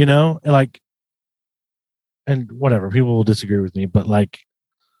 Yeah. And whatever, people will disagree with me, but like,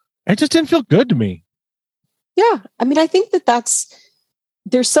 it just didn't feel good to me. Yeah. I mean, I think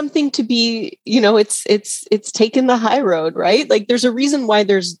there's something to be, it's taken the high road, right? Like there's a reason why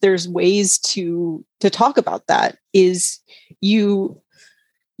there's ways to talk about that, is you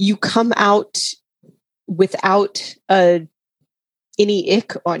come out without any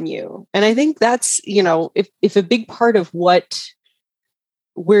ick on you. And I think that's, if a big part of what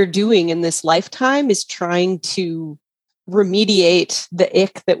we're doing in this lifetime is trying to remediate the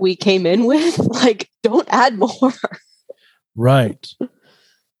ick that we came in with, like, don't add more. Right.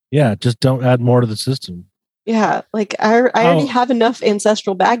 Yeah, just don't add more to the system. Yeah, like I already have enough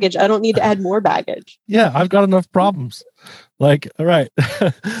ancestral baggage. I don't need to add more baggage. Yeah, I've got enough problems. Like, all right.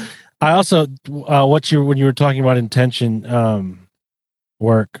 I also, when you were talking about intention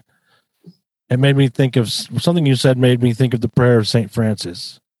work, it made me think of something you said. Made me think of the prayer of Saint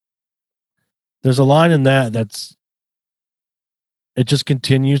Francis. There's a line in that it just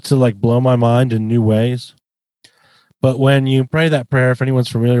continues to like blow my mind in new ways. But when you pray that prayer, if anyone's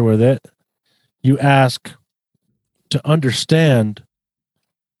familiar with it, you ask to understand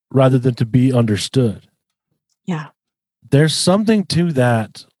rather than to be understood. Yeah. There's something to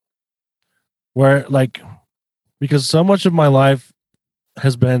that where, like, because so much of my life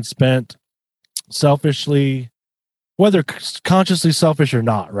has been spent selfishly, whether consciously selfish or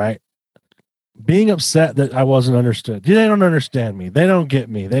not, right? Being upset that I wasn't understood. They don't understand me. They don't get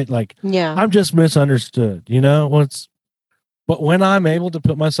me. I'm just misunderstood, but when I'm able to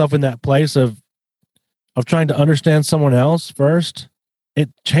put myself in that place of trying to understand someone else first, it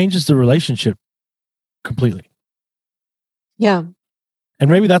changes the relationship completely. Yeah. And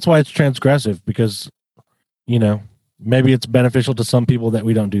maybe that's why it's transgressive, because, maybe it's beneficial to some people that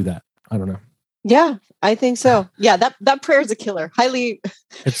we don't do that. I don't know. Yeah, I think so. Yeah, that prayer is a killer. Highly.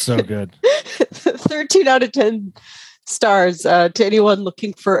 It's so good. 13 out of 10 stars to anyone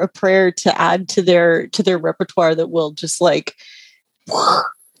looking for a prayer to add to their repertoire that will just like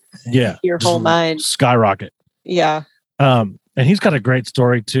your whole mind skyrocket. Yeah. And he's got a great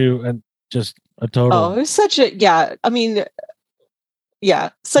story too, and just a total. Oh, it was such a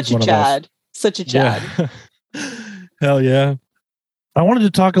such a Chad. Such a Chad. Yeah. Hell yeah. I wanted to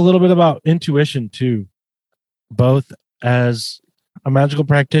talk a little bit about intuition too, both as a magical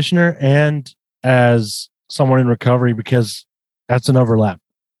practitioner and as someone in recovery, because that's an overlap.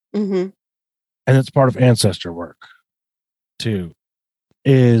 Mm-hmm. And it's part of ancestor work too,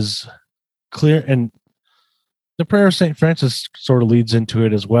 is clear. And the prayer of St. Francis sort of leads into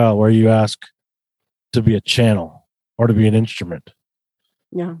it as well, where you ask to be a channel or to be an instrument.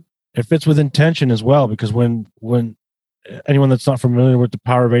 Yeah. It fits with intention as well, because when anyone that's not familiar with the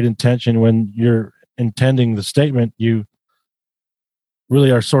power of 8 intention, when you're intending the statement, you really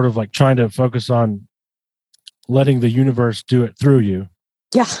are sort of like trying to focus on letting the universe do it through you.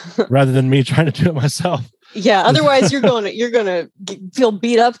 Yeah. Rather than me trying to do it myself. Yeah. Otherwise you're going to feel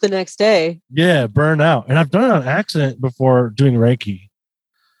beat up the next day. Yeah. Burn out. And I've done it on accident before doing Reiki.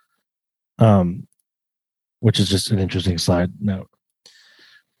 Which is just an interesting side note.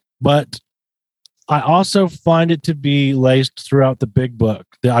 But I also find it to be laced throughout the big book,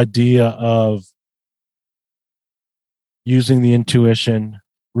 the idea of using the intuition,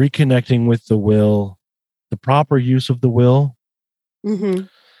 reconnecting with the will, the proper use of the will, mm-hmm.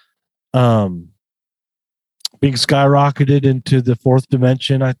 Being skyrocketed into the 4th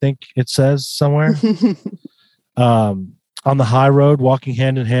dimension, I think it says somewhere, on the high road, walking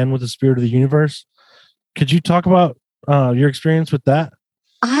hand in hand with the spirit of the universe. Could you talk about your experience with that?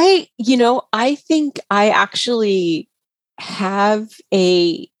 I think I actually have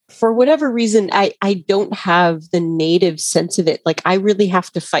for whatever reason, I don't have the native sense of it. Like I really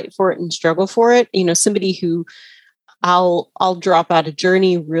have to fight for it and struggle for it. Somebody who I'll drop out a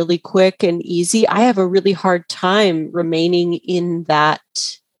journey really quick and easy. I have a really hard time remaining in that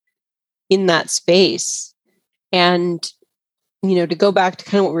space. And, to go back to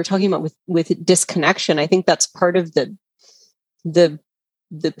kind of what we were talking about with disconnection, I think that's part of the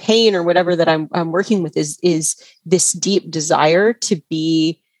pain or whatever that I'm working with is this deep desire to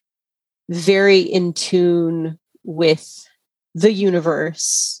be very in tune with the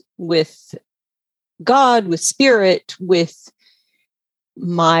universe, with God, with spirit, with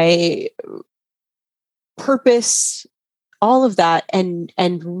my purpose, all of that, and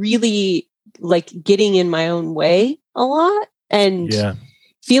really like getting in my own way a lot and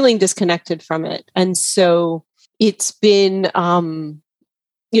feeling disconnected from it. And so it's been,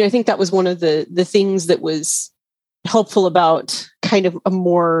 I think that was one of the things that was helpful about kind of a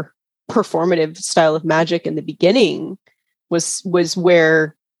more performative style of magic in the beginning was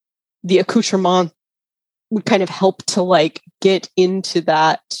where the accoutrement would kind of help to like get into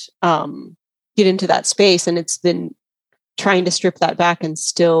that space. And it's been trying to strip that back and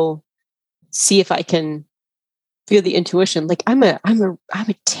still see if I can feel the intuition. Like I'm a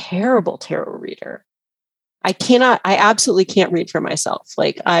terrible tarot reader. I absolutely can't read for myself.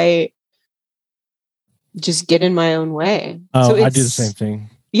 Like I just get in my own way. Oh, so I do the same thing.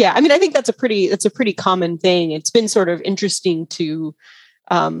 Yeah. I mean, I think that's a pretty common thing. It's been sort of interesting to,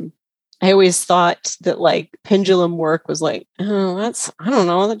 I always thought that like pendulum work was like, oh, I don't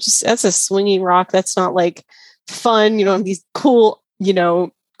know. That's a swinging rock. That's not like fun, these cool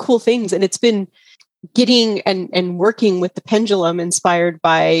cool things. And it's been getting and working with the pendulum inspired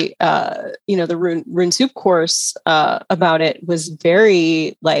by, the rune soup course about it was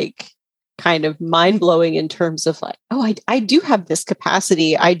very like kind of mind blowing in terms of like, oh, I do have this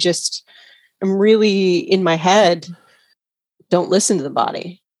capacity. I just am really in my head. Don't listen to the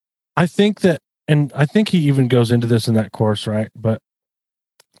body. I think that, and I think he even goes into this in that course, right? But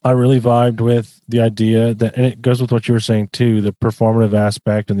I really vibed with the idea that, and it goes with what you were saying too, the performative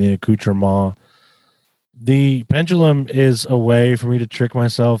aspect and the accoutrement. The pendulum is a way for me to trick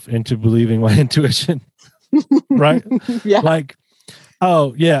myself into believing my intuition, right? Yeah. Like,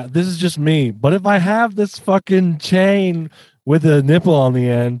 oh yeah, this is just me. But if I have this fucking chain with a nipple on the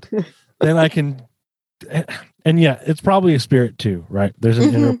end, then I can, and yeah, it's probably a spirit too, right? There's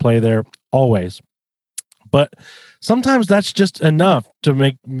an interplay there always. But sometimes that's just enough to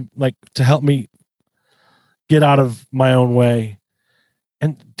make, like, to help me get out of my own way.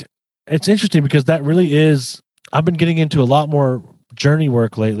 And it's interesting because that really is, I've been getting into a lot more journey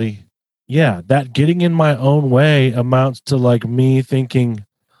work lately. Yeah, that getting in my own way amounts to like me thinking,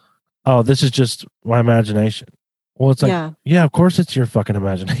 oh, this is just my imagination. Well, it's like, yeah, of course it's your fucking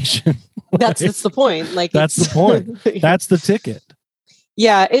imagination. That's the point. Like, that's the point. That's the ticket.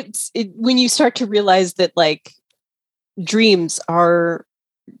 Yeah, it's when you start to realize that like dreams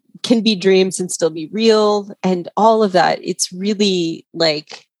can be dreams and still be real and all of that. It's really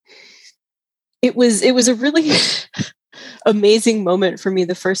like, it was a really amazing moment for me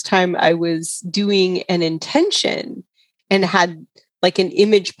the first time I was doing an intention and had like an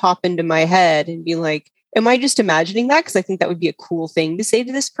image pop into my head and be like, am I just imagining that? Because I think that would be a cool thing to say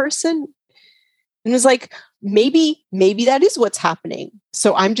to this person. And it was like, maybe that is what's happening.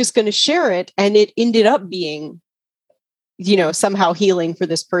 So I'm just going to share it. And it ended up being, somehow healing for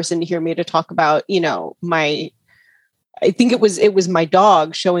this person to hear me to talk about, I think it was my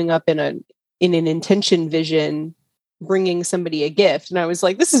dog showing up in an intention vision, bringing somebody a gift. And I was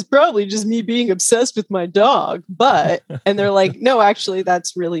like, this is probably just me being obsessed with my dog. And they're like, no, actually,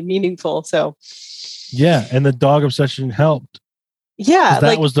 that's really meaningful. So yeah. And the dog obsession helped. Yeah.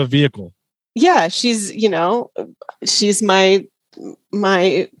 That was the vehicle. Yeah. She's my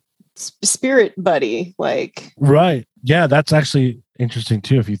spirit buddy. Like, right. Yeah. That's actually interesting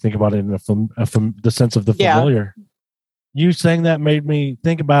too. If you think about it in the sense of the familiar, you saying that made me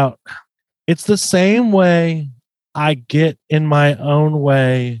think about, it's the same way I get in my own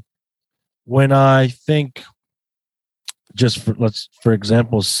way when I think, just for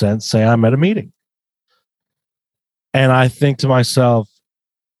example's sense, say I'm at a meeting and I think to myself,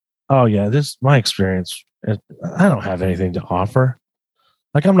 oh yeah, this my experience. I don't have anything to offer.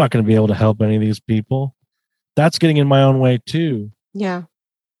 Like, I'm not going to be able to help any of these people. That's getting in my own way too. Yeah.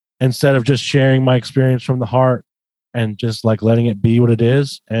 Instead of just sharing my experience from the heart and just like letting it be what it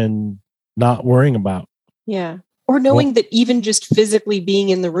is and not worrying about. Yeah. Or knowing that even just physically being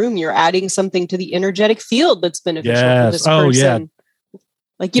in the room, you're adding something to the energetic field that's beneficial for this person. Oh, yeah.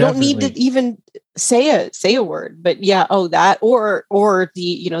 Like, you Definitely. Don't need to even say a word, but yeah, that or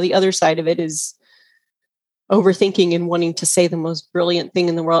the other side of it is overthinking and wanting to say the most brilliant thing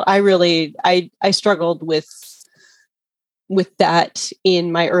in the world. I struggled with that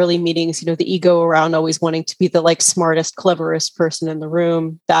in my early meetings, the ego around always wanting to be the like smartest, cleverest person in the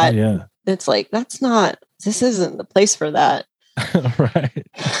room. It's like, this isn't the place for that. Right.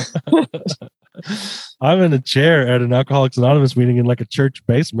 I'm in a chair at an Alcoholics Anonymous meeting in like a church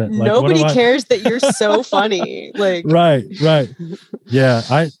basement. Like, nobody cares that you're so funny. Like, right. Yeah.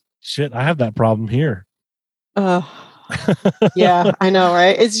 I have that problem here. Yeah, I know.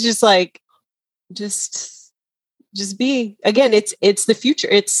 Right. It's just like, just be, again, it's the future.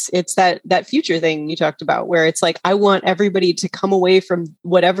 It's that future thing you talked about where it's like, I want everybody to come away from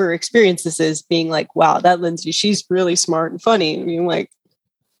whatever experience this is being like, wow, that Lindsay, she's really smart and funny. And being like,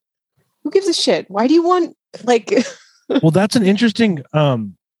 who gives a shit? Why do you want like, well, that's an interesting,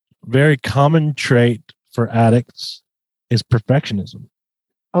 very common trait for addicts is perfectionism.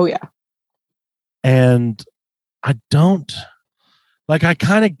 Oh yeah. And I don't like, I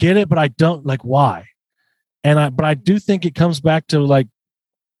kind of get it, but I don't like why. But I do think it comes back to like,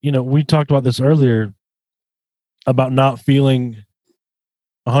 we talked about this earlier about not feeling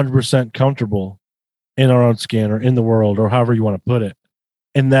 100% comfortable in our own skin or in the world or however you want to put it.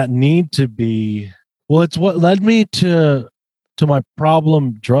 And that need to be, well, it's what led me to my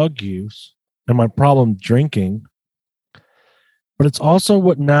problem drug use and my problem drinking. But it's also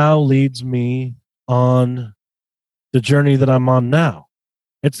what now leads me on the journey that I'm on now.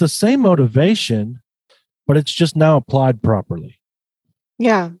 It's the same motivation, but it's just now applied properly.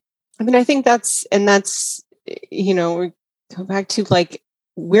 Yeah. I mean, I think we go back to like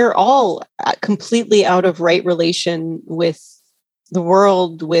we're all completely out of right relation with the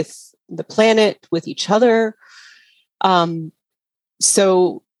world, with the planet, with each other.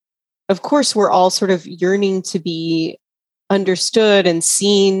 So of course we're all sort of yearning to be understood and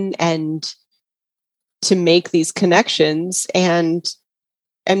seen and to make these connections. And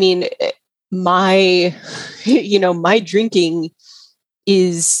I mean, my drinking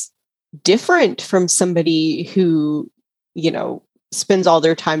is different from somebody who, spends all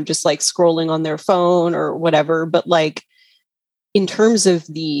their time just like scrolling on their phone or whatever. But like, in terms of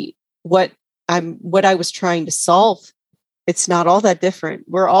what I was trying to solve, it's not all that different.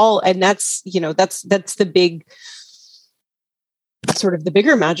 We're all, and that's the big sort of the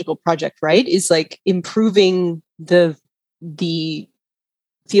bigger magical project, right? Is like improving the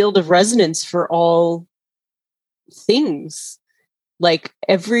field of resonance for all things. Like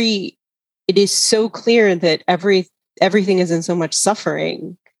it is so clear that everything is in so much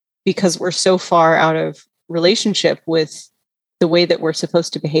suffering because we're so far out of relationship with the way that we're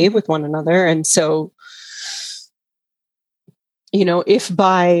supposed to behave with one another. And so, if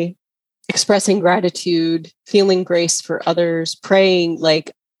by expressing gratitude, feeling grace for others, praying,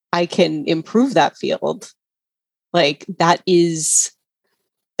 like I can improve that field, like that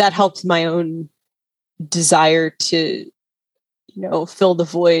helps my own desire to, fill the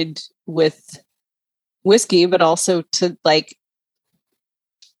void with whiskey, but also to like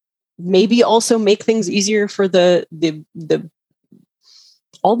maybe also make things easier for the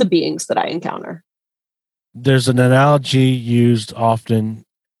all the beings that I encounter. There's an analogy used often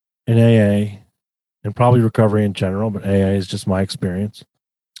in AA and probably recovery in general, but AA is just my experience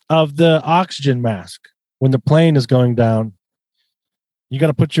of the oxygen mask. When the plane is going down, you got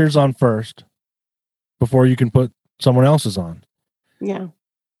to put yours on first before you can put someone else's on. Yeah.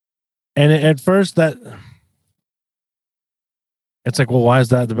 And at first it's like, well, why is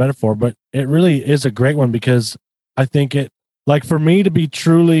that the metaphor? But it really is a great one because I think it, like for me to be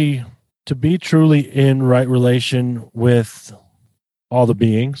truly in right relation with all the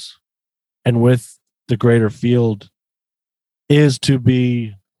beings and with the greater field is to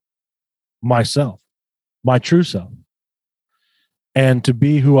be myself, my true self, and to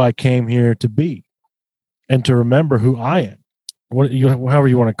be who I came here to be and to remember who I am. However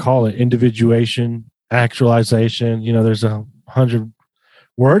you want to call it, individuation, actualization, there's 100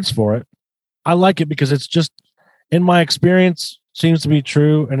 words for it. I like it because it's just, in my experience, seems to be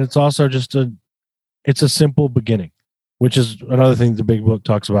true. And it's also just it's a simple beginning, which is another thing the big book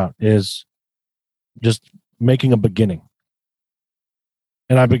talks about, is just making a beginning.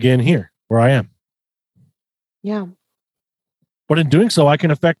 And I begin here where I am. Yeah. But in doing so, I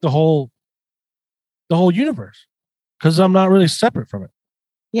can affect the whole universe because I'm not really separate from it.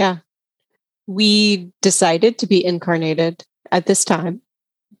 Yeah. We decided to be incarnated at this time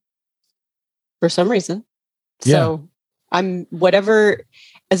for some reason. So I'm whatever,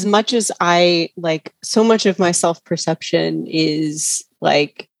 as much as I like, so much of my self-perception is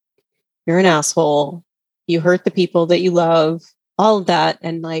like, you're an asshole, you hurt the people that you love, all of that.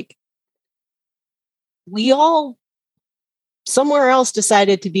 And like, we all somewhere else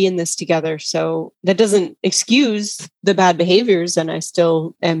decided to be in this together. So that doesn't excuse the bad behaviors. And I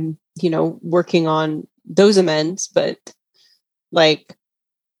still am, working on those amends, but like,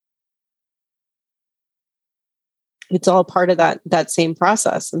 it's all part of that same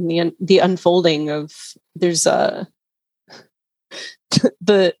process. And the unfolding of, there's the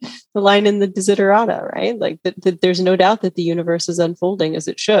line in the Desiderata, right? Like there's no doubt that the universe is unfolding as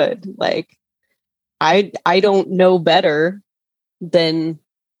it should. Like, I don't know better than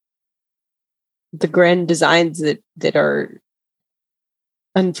the grand designs that are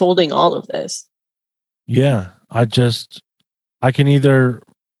unfolding all of this. Yeah. I can either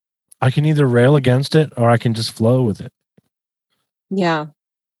rail against it or I can just flow with it. Yeah.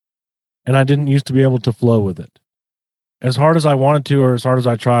 And I didn't used to be able to flow with it. As hard as I wanted to, or as hard as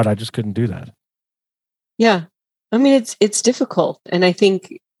I tried, I just couldn't do that. Yeah. I mean, it's difficult. And I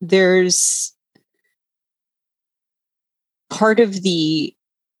think there's part of the,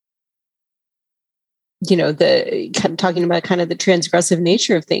 the kind of talking about kind of the transgressive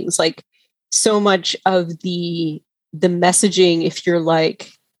nature of things, like so much of the messaging, if you're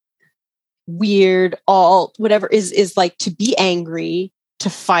like weird, alt, whatever, is like to be angry, to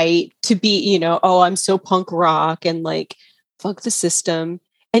fight, to be, oh, I'm so punk rock and like, fuck the system.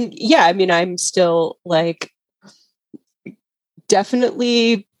 And yeah, I mean, I'm still like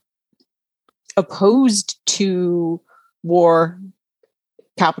definitely opposed to war,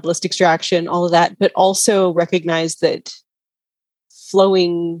 capitalist extraction, all of that, but also recognize that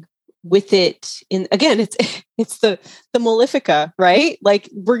flowing with it in, again, it's the Malefica, right? Like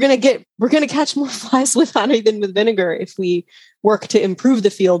we're going to catch more flies with honey than with vinegar if we work to improve the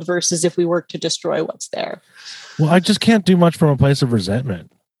field versus if we work to destroy what's there. Well, I just can't do much from a place of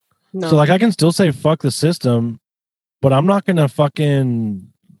resentment. No. So like I can still say fuck the system, but I'm not going to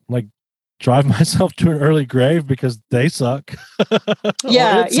fucking like drive myself to an early grave because they suck.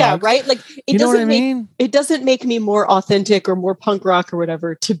 Yeah, right? Like it doesn't make me more authentic or more punk rock or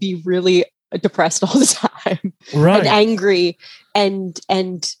whatever to be really depressed all the time. Right. And angry and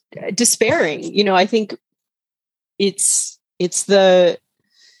despairing. You know, I think it's the,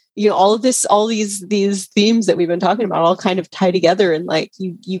 you know, all these themes that we've been talking about all kind of tie together, and like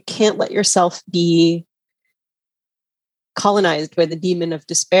you can't let yourself be colonized by the demon of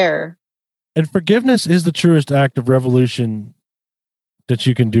despair. And forgiveness is the truest act of revolution that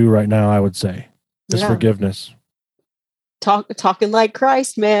you can do right now, I would say. Is forgiveness. Talking like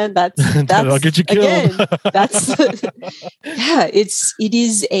Christ, man. That's I'll get you killed. Again,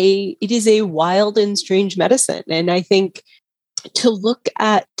 it is a wild and strange medicine. And I think to look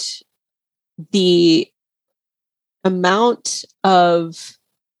at the amount of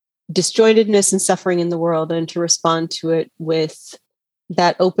disjointedness and suffering in the world and to respond to it with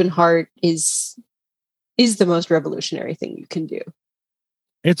that open heart is the most revolutionary thing you can do.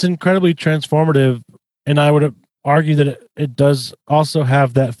 It's incredibly transformative, and I would argue that it does also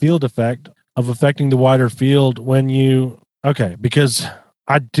have that field effect of affecting the wider field when because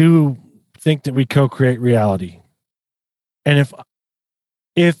I do think that we co-create reality. And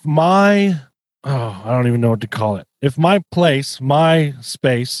if my, I don't even know what to call it. If my place, my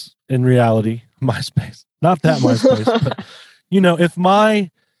space in reality, my space, not that my space, but you know, if my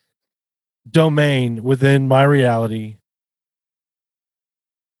domain within my reality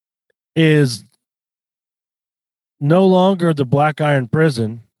is no longer the Black Iron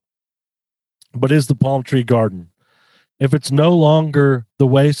Prison, but is the Palm Tree Garden. If it's no longer the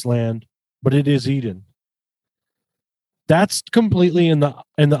wasteland, but it is Eden. That's completely in the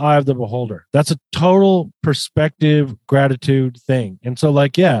eye of the beholder. That's a total perspective, gratitude thing. And so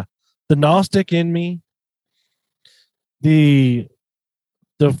like, yeah, the Gnostic in me, the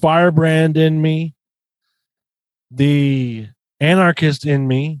firebrand in me, the anarchist in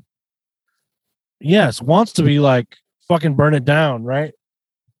me, yes, wants to be like fucking burn it down, right?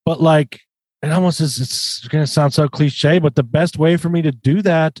 But like it almost is, it's going to sound so cliche, but the best way for me to do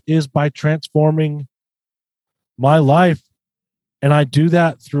that is by transforming my life. And I do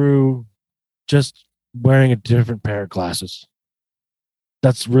that through just wearing a different pair of glasses.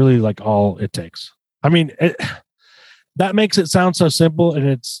 That's really like all it takes. I mean, that makes it sound so simple, and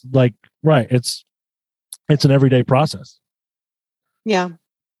it's like, right, it's an everyday process. Yeah.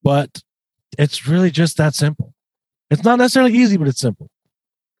 But it's really just that simple. It's not necessarily easy, but it's simple.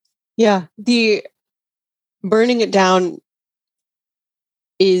 Yeah. The burning it down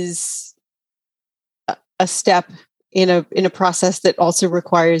is a step in a process that also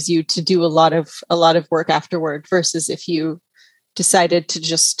requires you to do a lot of work afterward, versus if you decided to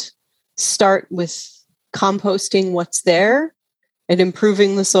just start with composting what's there and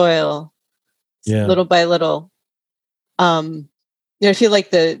improving the soil little by little. I feel like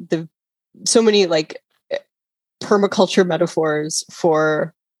the so many like permaculture metaphors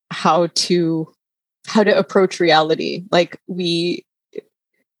for how to approach reality. Like we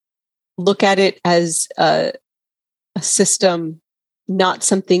look at it as a system, not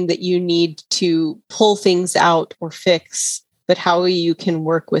something that you need to pull things out or fix, but how you can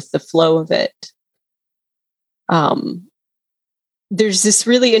work with the flow of it. There's this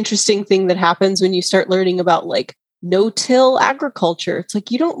really interesting thing that happens when you start learning about like no-till agriculture. It's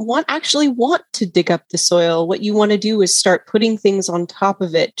like you don't actually want to dig up the soil. What you want to do is start putting things on top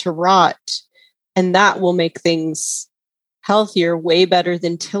of it to rot, and that will make things healthier, way better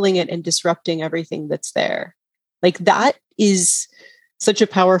than tilling it and disrupting everything that's there. Like that is such a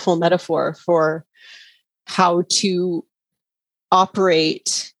powerful metaphor for how to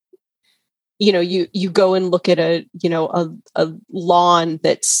operate. You know, you go and look at a lawn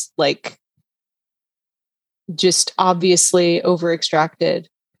that's like just obviously over extracted.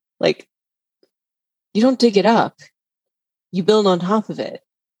 Like you don't dig it up, you build on top of it.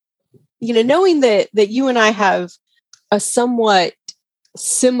 You know, knowing that you and I have a somewhat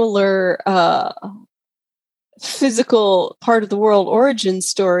similar physical part of the world origin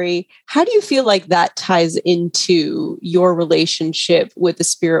story, how do you feel like that ties into your relationship with the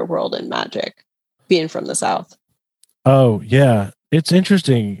spirit world and magic, being from the South? Oh, yeah. It's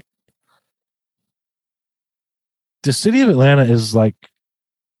interesting. The city of Atlanta is like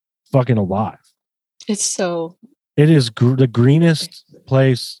fucking alive. It's so... It is the greenest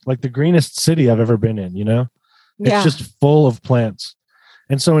place, like the greenest city I've ever been in, you know? Yeah. It's just full of plants.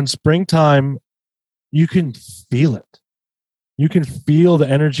 And so in springtime, you can feel it. You can feel the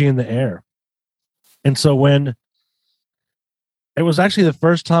energy in the air. And so when it was actually the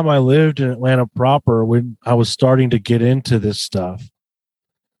first time I lived in Atlanta proper, when I was starting to get into this stuff,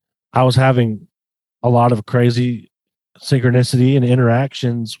 I was having a lot of crazy synchronicity and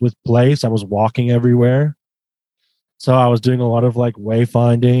interactions with place. I was walking everywhere. So I was doing a lot of like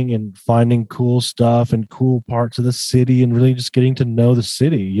wayfinding and finding cool stuff and cool parts of the city and really just getting to know the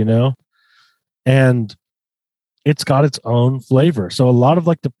city, you know? And it's got its own flavor. So a lot of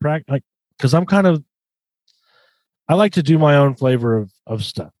like the like, because I like to do my own flavor of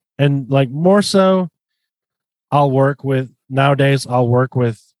stuff. And like more so, I'll work with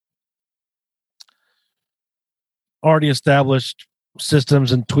already established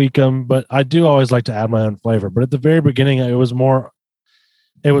systems and tweak them, but I do always like to add my own flavor. But at the very beginning, it was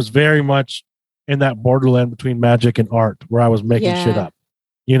very much in that borderland between magic and art where I was making shit up,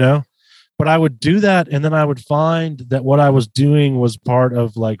 you know? But I would do that, and then I would find that what I was doing was part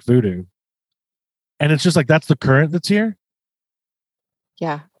of like voodoo. And it's just like, that's the current that's here.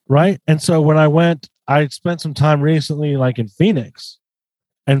 Yeah. Right. And so when I spent some time recently, like in Phoenix,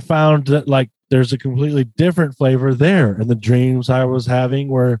 and found that like there's a completely different flavor there. And the dreams I was having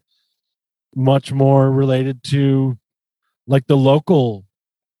were much more related to like the local.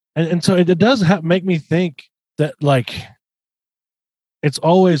 And so it does make me think that like it's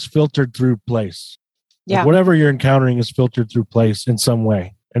always filtered through place. Yeah. Like whatever you're encountering is filtered through place in some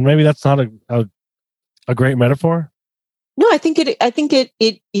way. And maybe that's not a great metaphor. No, I think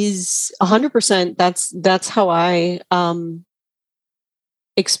it is 100%. That's how I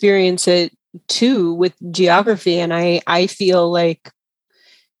experience it too with geography. And I feel like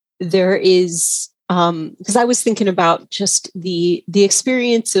there is because I was thinking about just the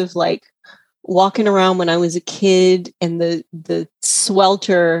experience of like walking around when I was a kid and the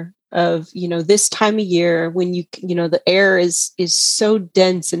swelter of, you know, this time of year when you know, the air is so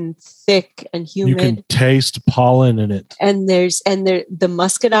dense and thick and humid. You can taste pollen in it. And the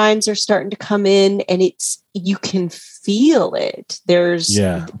muscadines are starting to come in, and you can feel it.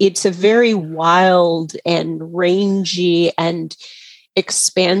 It's a very wild and rangy and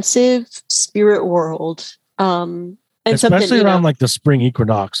expansive spirit world. And especially around like the spring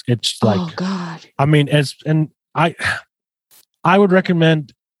equinox. It's like, oh God. I mean, I would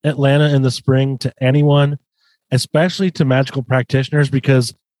recommend Atlanta in the spring to anyone, especially to magical practitioners,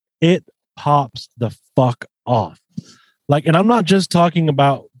 because it pops the fuck off. Like, and I'm not just talking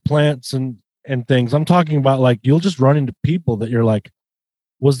about plants and things. I'm talking about like, you'll just run into people that you're like,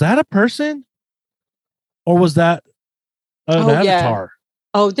 was that a person? Or was that an avatar? Yeah.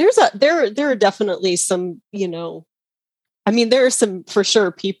 Oh, there are definitely some, you know, I mean, there are some for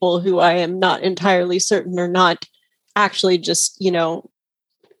sure people who I am not entirely certain are not actually just, you know,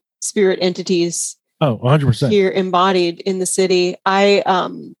 spirit entities. Oh, 100% here embodied in the city.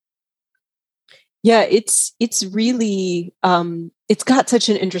 It's really it's got such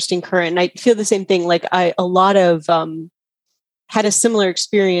an interesting current. And I feel the same thing. Like had a similar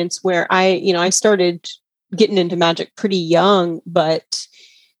experience where I started getting into magic pretty young, but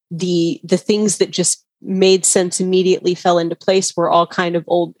the things that just made sense immediately fell into place were all kind of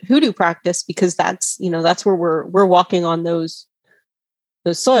old hoodoo practice, because that's where we're walking on those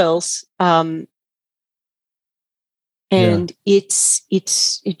soils. And it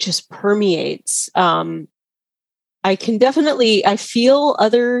just permeates. I feel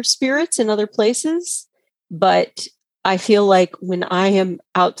other spirits in other places, but I feel like when I am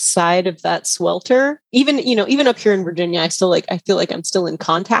outside of that swelter, even up here in Virginia, I feel like I'm still in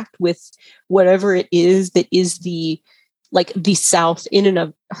contact with whatever it is that is the South in and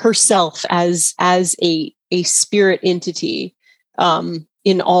of herself as a spirit entity,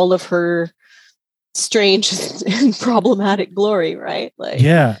 in all of her strange and problematic glory, right? Like,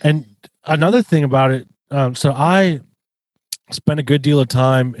 yeah. And another thing about it, so I spent a good deal of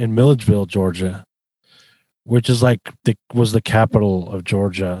time in Milledgeville, Georgia, which is was the capital of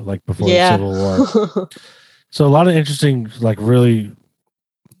Georgia, like before the Civil War. So a lot of interesting, like really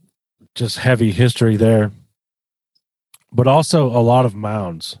just heavy history there, but also a lot of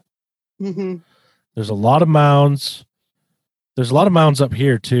mounds. Mm-hmm. There's a lot of mounds. There's a lot of mounds up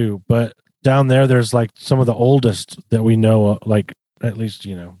here too, but down there's like some of the oldest that we know, like at least,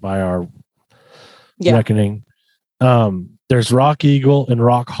 by our reckoning. There's Rock Eagle and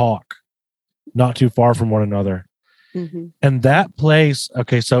Rock Hawk, not too far from one another. Mm-hmm. And that place,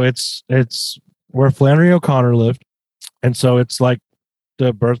 okay, so it's where Flannery O'Connor lived. And so it's like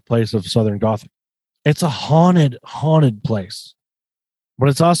the birthplace of Southern Gothic. It's a haunted place. but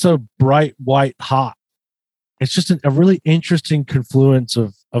it's also bright white hot. It's just a really interesting confluence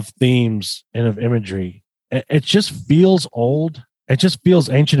of themes and of imagery. It just feels old. It just feels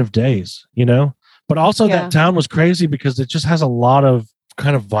ancient of days, you know? But also that town was crazy because it just has a lot of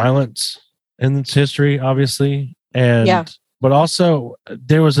kind of violence in its history, obviously. And but also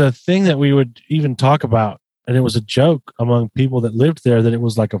there was a thing that we would even talk about, and it was a joke among people that lived there, that it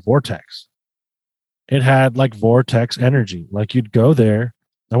was like a vortex. It had like vortex energy. Like you'd go there.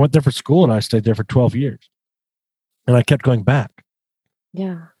 I went there for school and I stayed there for 12 years. And I kept going back.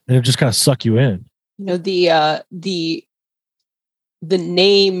 Yeah. And it just kind of suck you in. You know, the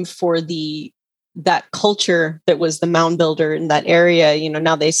name for that culture that was the mound builder in that area, you know,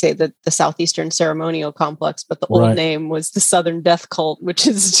 now they say that the Southeastern Ceremonial Complex, but the old name was the Southern Death Cult, which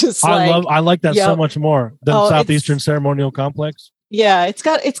is just I like that so much more than Southeastern Ceremonial Complex. Yeah, it's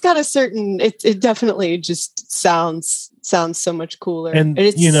got a certain, it definitely just sounds so much cooler. And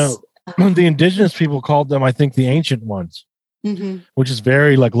it's, you know, the indigenous people called them, I think, the ancient ones, which is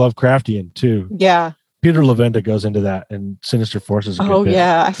very like Lovecraftian too. Yeah. Peter Levenda goes into that in Sinister Forces. I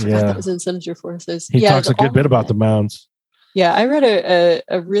forgot that was in Sinister Forces. He talks a good bit about the mounds. Yeah, I read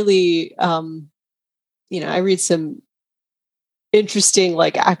a really, I read some interesting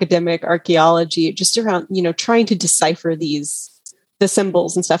like academic archaeology just around, you know, trying to decipher the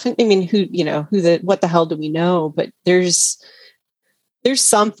symbols and stuff. I mean, what the hell do we know? But there's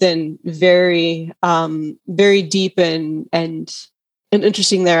something very, very deep and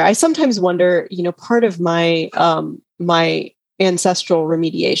interesting there. I sometimes wonder, you know, part of my my ancestral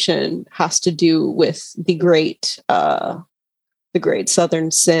remediation has to do with the great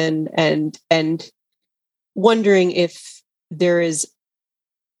Southern sin and wondering if there is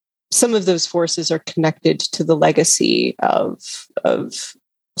some of those forces are connected to the legacy of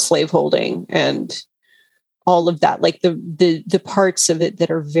slaveholding and all of that, like the parts of it that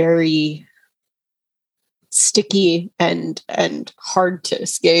are very sticky and hard to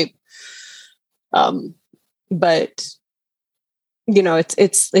escape. But you know,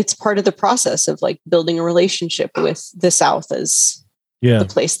 it's part of the process of like building a relationship with the South as the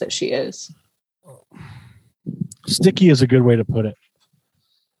place that she is. Sticky is a good way to put it.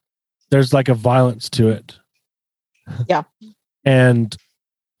 There's like a violence to it. Yeah. And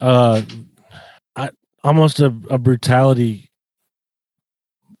almost a brutality,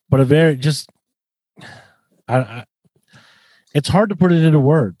 but a very just it's hard to put it into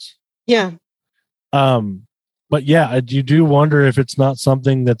words. Yeah. But yeah, you do wonder if it's not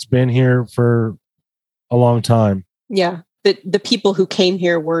something that's been here for a long time. Yeah. The people who came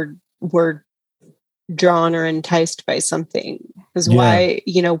here were drawn or enticed by something. Because why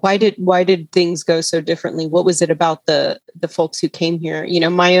did things go so differently? What was it about the folks who came here? You know,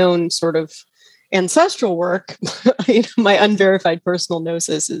 my own sort of ancestral work, my unverified personal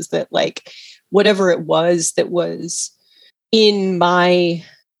gnosis is that like whatever it was that was in my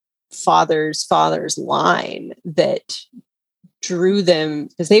father's line that drew them,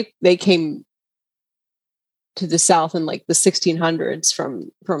 because they came to the South in like the 1600s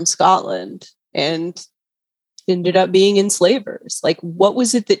from Scotland and ended up being enslavers. Like, what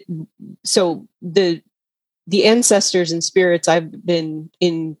was it that, so the ancestors and spirits I've been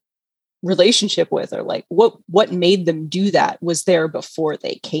in relationship with are like, what made them do that was there before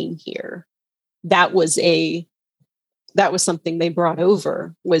they came here. That was something they brought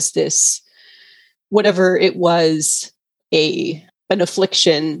over, was this, whatever it was, an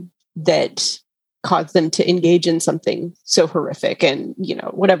affliction that caused them to engage in something so horrific. And, you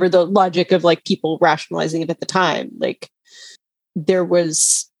know, whatever the logic of like people rationalizing it at the time, like there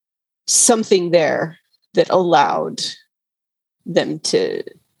was something there that allowed them to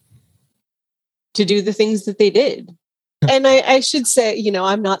do the things that they did. And I should say, you know,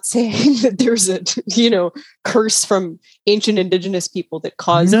 I'm not saying that there's a, you know, curse from ancient indigenous people that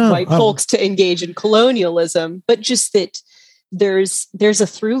caused white folks to engage in colonialism, but just that there's a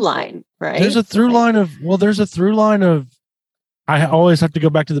through line, right? There's a through line of, I always have to go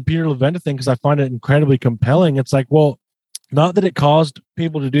back to the Peter Levenda thing because I find it incredibly compelling. It's like, well, not that it caused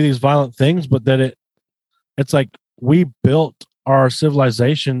people to do these violent things, but that it's like we built our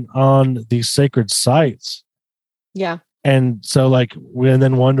civilization on these sacred sites. Yeah. And so like we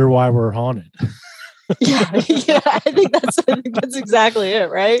then wonder why we're haunted. yeah. I think that's exactly it,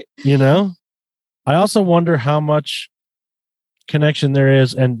 right? You know? I also wonder how much connection there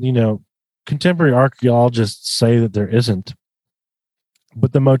is, and you know, contemporary archaeologists say that there isn't.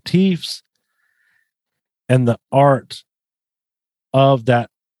 But the motifs and the art of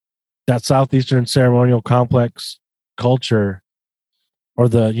that Southeastern ceremonial complex culture, or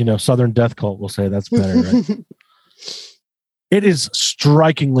the, you know, Southern death cult, we'll say that's better, right? it is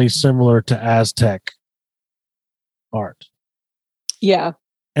strikingly similar to Aztec art. Yeah.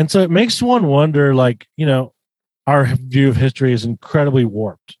 And so it makes one wonder, like, our view of history is incredibly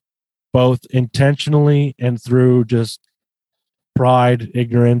warped, both intentionally and through just pride,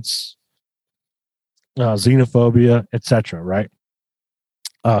 ignorance, xenophobia, etc., right?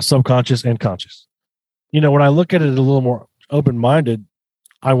 Subconscious and conscious. When I look at it a little more open-minded,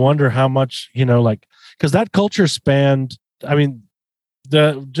 I wonder how much, because that culture spanned, I mean,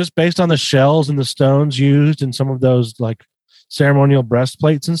 just based on the shells and the stones used in some of those like ceremonial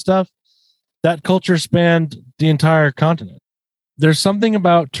breastplates and stuff, that culture spanned the entire continent. There's something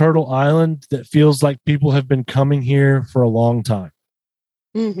about Turtle Island that feels like people have been coming here for a long time.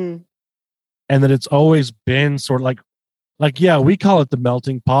 Mm-hmm. And that it's always been sort of like, yeah, we call it the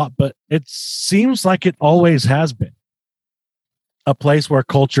melting pot, but it seems like it always has been a place where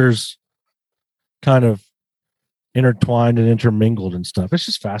cultures kind of intertwined and intermingled and stuff. It's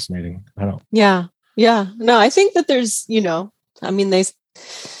just fascinating. Yeah. No, I think that there's, I mean,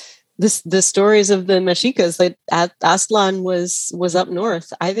 the stories of the Mexicas, like Aztlan was up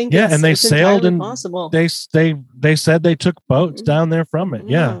north. I think, and they sailed, and possible. They said they took boats down there from it.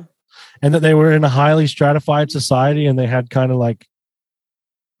 Yeah. And that they were in a highly stratified society, and they had kind of like,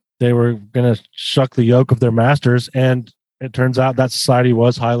 they were going to shuck the yoke of their masters. And it turns out that society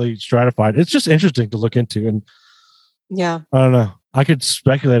was highly stratified. It's just interesting to look into. And yeah, I don't know. I could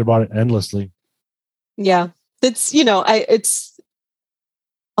speculate about it endlessly. Yeah. It's, it's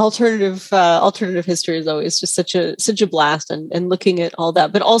alternative history is always just such a blast, and looking at all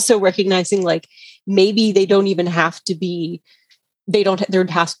that, but also recognizing like maybe they don't even have to be,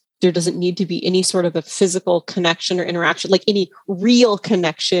 there doesn't need to be any sort of a physical connection or interaction, like any real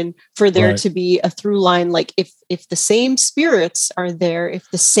connection for there to be a through line. Like if the same spirits are there, if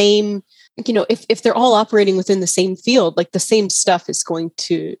the same, if they're all operating within the same field, like the same stuff is going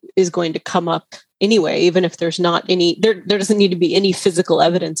to come up anyway, even if there's not any, there doesn't need to be any physical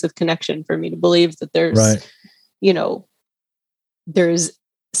evidence of connection for me to believe that there's, there's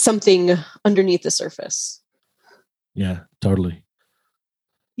something underneath the surface. Yeah, totally.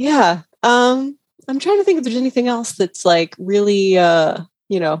 Yeah. I'm trying to think if there's anything else that's like really, I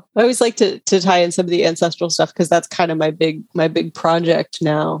always like to tie in some of the ancestral stuff, because that's kind of my big project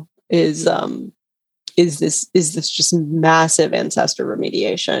now is this just massive ancestor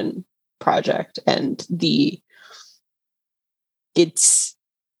remediation project. And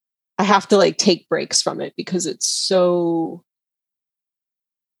I have to like take breaks from it because it's so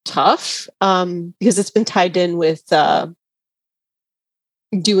tough, because it's been tied in with,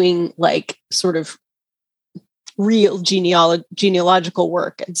 doing like sort of real genealogical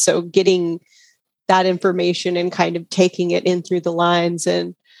work. And so getting that information and kind of taking it in through the lines,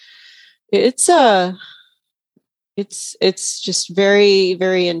 and it's just very,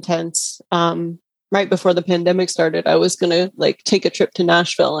 very intense. Right before the pandemic started, I was going to like take a trip to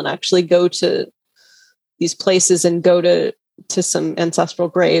Nashville and actually go to these places and go to some ancestral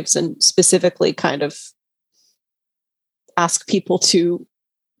graves, and specifically kind of ask people to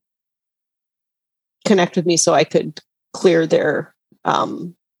connect with me so I could clear their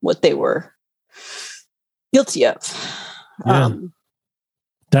what they were guilty of.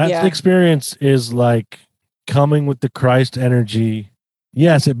 That experience is like coming with the Christ energy.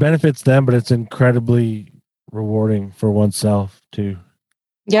 Yes, it benefits them, but it's incredibly rewarding for oneself too.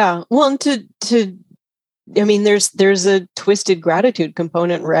 Yeah. Well, and I mean, there's a twisted gratitude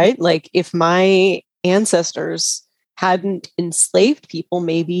component, right? Like if my ancestors hadn't enslaved people,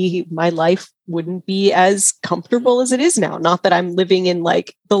 maybe my life wouldn't be as comfortable as it is now. Not that I'm living in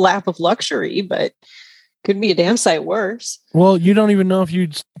like the lap of luxury, but could be a damn sight worse. Well, you don't even know if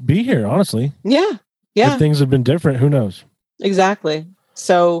you'd be here, honestly. Yeah. If things have been different, who knows? Exactly.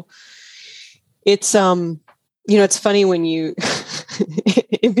 So it's, it's funny when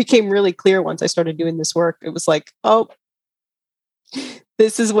it became really clear once I started doing this work. It was like, oh,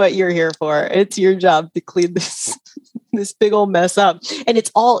 this is what you're here for. It's your job to clean this big old mess up. And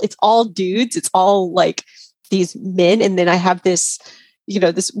it's all dudes. It's all like these men. And then I have this,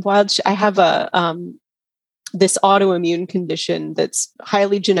 this wild, I have this autoimmune condition that's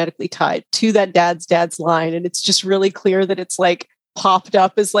highly genetically tied to that dad's line. And it's just really clear that it's like popped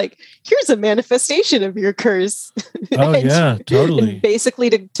up as like, here's a manifestation of your curse. Oh yeah, totally. And basically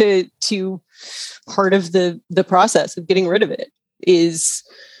to part of the process of getting rid of it is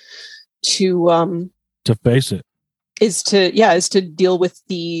to face it, is to deal with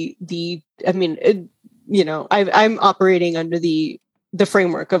I mean, I'm operating under the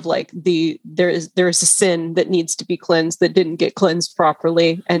framework of like there is a sin that needs to be cleansed that didn't get cleansed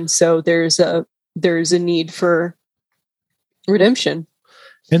properly. And so there's a need for redemption.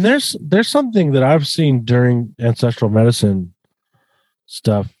 And there's something that I've seen during ancestral medicine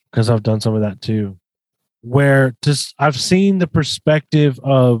stuff, because I've done some of that too, where just I've seen the perspective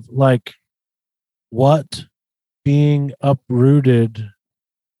of like what being uprooted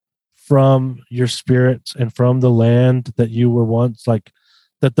from your spirits and from the land that you were once, like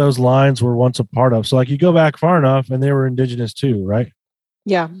that those lines were once a part of. So like you go back far enough and they were indigenous too, right?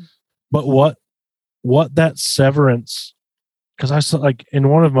 Yeah. But what that severance, because I saw, like in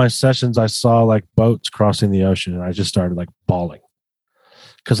one of my sessions, I saw like boats crossing the ocean and I just started like bawling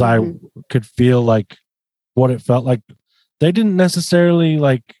because I could feel like what it felt like. They didn't necessarily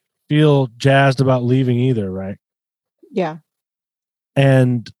like feel jazzed about leaving either, right? Yeah.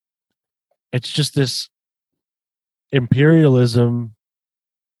 And it's just this imperialism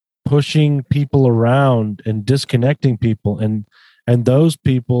pushing people around and disconnecting people, and those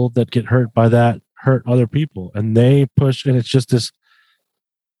people that get hurt by that hurt other people, and they push, and it's just this,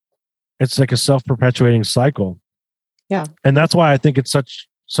 it's like a self-perpetuating cycle. Yeah. And that's why I think it's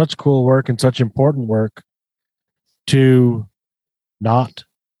such cool work and such important work to not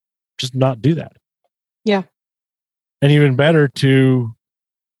do that. Yeah. And even better to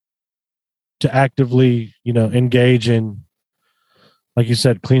actively, engage in, like you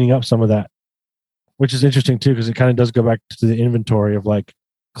said, cleaning up some of that, which is interesting too, because it kind of does go back to the inventory of like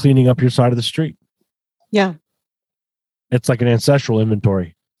cleaning up your side of the street. Yeah. It's like an ancestral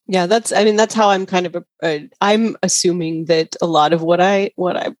inventory. Yeah. That's how I'm kind of, I'm assuming that a lot of what I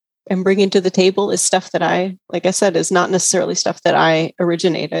am bringing to the table is stuff that like I said, is not necessarily stuff that I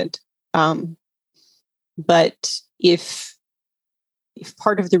originated. But if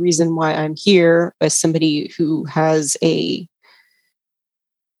part of the reason why I'm here as somebody who has a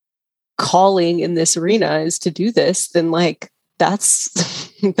calling in this arena is to do this, then like that's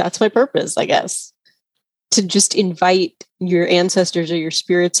my purpose, I guess. To just invite your ancestors or your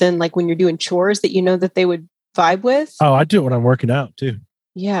spirits in, like when you're doing chores that you know that they would vibe with. Oh, I do it when I'm working out too.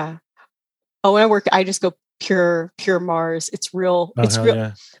 Yeah. Oh, when I work, I just go pure Mars. It's real. Oh, it's real.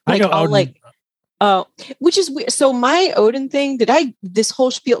 Yeah. Like I'll like. Oh, which is weird. So my Odin thing, this whole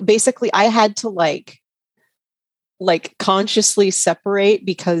spiel, basically I had to like consciously separate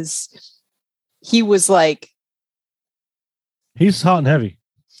because he was like, he's hot and heavy.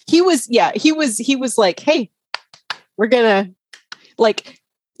 He was like, hey, we're gonna, like,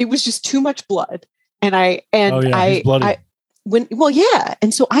 it was just too much blood. And he's bloody.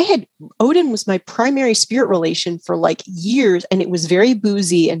 And so Odin was my primary spirit relation for like years, and it was very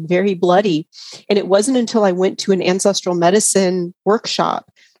boozy and very bloody. And it wasn't until I went to an ancestral medicine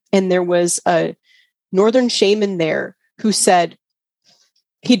workshop and there was a northern shaman there who said,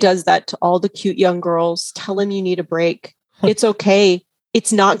 he does that to all the cute young girls. Tell him you need a break. It's okay.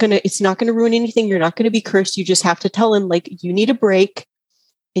 It's not gonna ruin anything. You're not gonna be cursed. You just have to tell him like you need a break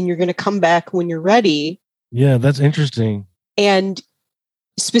and you're gonna come back when you're ready. Yeah, that's interesting. And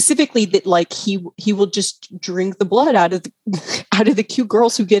specifically that like he will just drink the blood out of the cute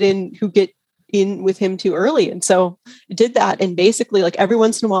girls who get in with him too early. And so I did that. And basically like every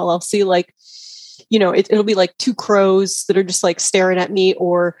once in a while I'll see like, it'll be like two crows that are just like staring at me.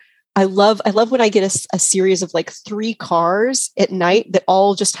 Or I love when I get a series of like 3 cars at night that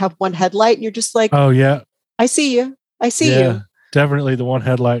all just have one headlight. And you're just like, oh yeah, I see you. You. Definitely the one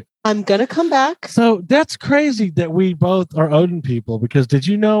headlight. I'm going to come back. So that's crazy that we both are Odin people, because did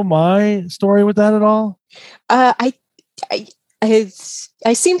you know my story with that at all? I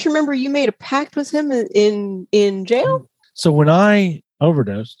seem to remember you made a pact with him in jail. So when I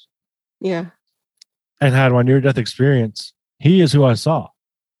overdosed, and had my near-death experience, he is who I saw.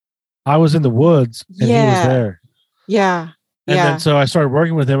 I was in the woods and he was there. Yeah. And then so I started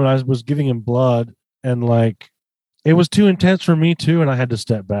working with him and I was giving him blood, and like it was too intense for me too, and I had to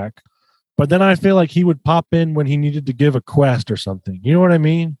step back. But then I feel like he would pop in when he needed to give a quest or something. You know what I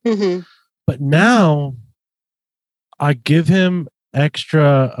mean? Mm-hmm. But now I give him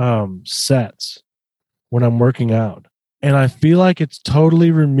extra sets when I'm working out. And I feel like it's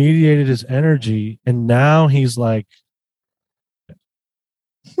totally remediated his energy. And now he's like,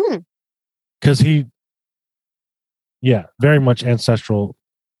 because very much ancestral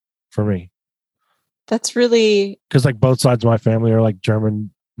for me. That's really, because like both sides of my family are like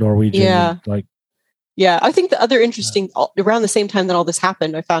German, Norwegian. Yeah. I think the other interesting, around the same time that all this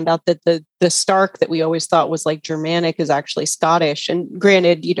happened, I found out that the Stark that we always thought was like Germanic is actually Scottish. And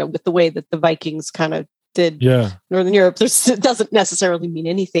granted, with the way that the Vikings kind of did Northern Europe, it doesn't necessarily mean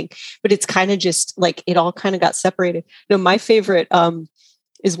anything, but it's kind of just like it all kind of got separated. My favorite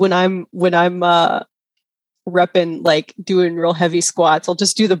is when I'm repping, like doing real heavy squats, I'll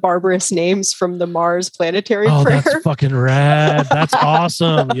just do the barbarous names from the Mars planetary prayer. That's fucking rad. That's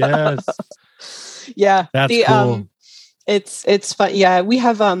awesome. Yes. Yeah. That's cool. It's fun. Yeah. We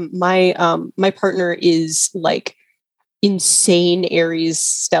have, my partner is like insane Aries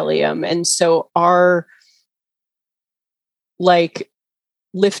stellium. And so our like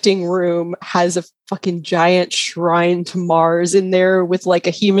lifting room has a fucking giant shrine to Mars in there with like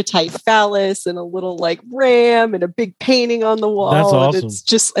a hematite phallus and a little like ram and a big painting on the wall. That's awesome. And it's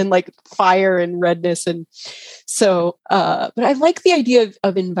just, and like fire and redness. And so, but I like the idea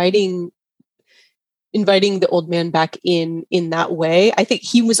of inviting the old man back in that way. I think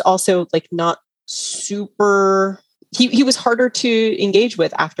he was also like not super, he was harder to engage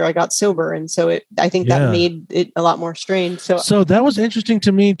with after I got sober. And so I think that made it a lot more strained. So that was interesting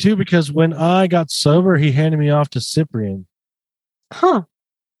to me too, because when I got sober, he handed me off to Cyprian. Huh.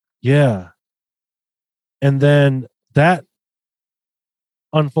 Yeah. And then that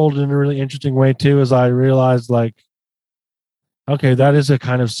unfolded in a really interesting way too, as I realized like, okay, that is a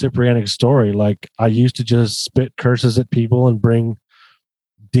kind of Cyprianic story. Like I used to just spit curses at people and bring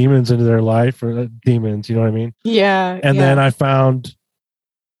demons into their life, or demons, you know what I mean? Yeah. And then I found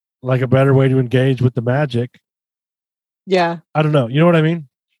like a better way to engage with the magic. Yeah. I don't know. You know what I mean?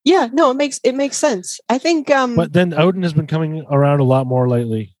 Yeah. No, it makes sense. I think, but then Odin has been coming around a lot more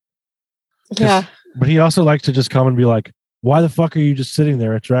lately. Yeah. But he also likes to just come and be like, why the fuck are you just sitting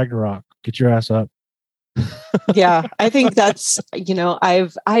there? It's Ragnarok. Get your ass up. Yeah. I think that's,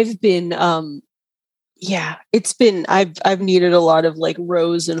 I've been, I've needed a lot of like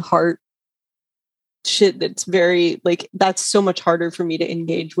rose and heart shit that's very like, that's so much harder for me to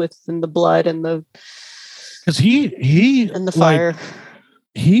engage with than the blood and the, because he and the fire. Like,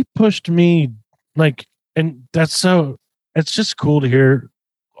 he pushed me like, and that's so, it's just cool to hear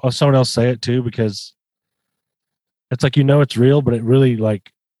someone else say it too, because it's like, it's real, but it really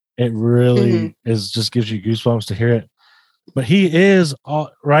is just gives you goosebumps to hear it. But he is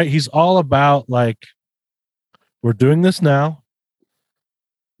all right. He's all about like, we're doing this now.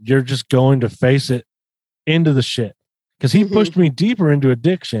 You're just going to face it into the shit. Because he pushed me deeper into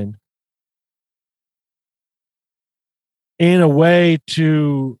addiction in a way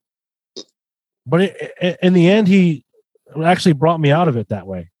to, but in the end, he actually brought me out of it that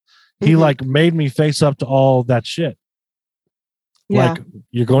way. He like made me face up to all that shit. Yeah. Like,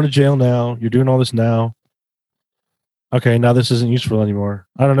 you're going to jail now. You're doing all this now. Okay, now this isn't useful anymore.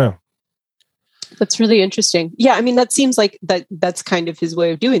 I don't know. That's really interesting. Yeah, I mean, that seems like that's kind of his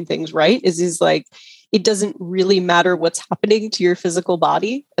way of doing things, right? Is like, it doesn't really matter what's happening to your physical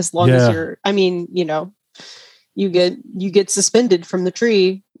body as long as you're, I mean, you get suspended from the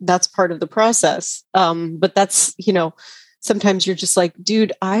tree. That's part of the process. But that's, sometimes you're just like,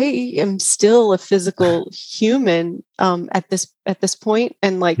 dude, I am still a physical human at this point.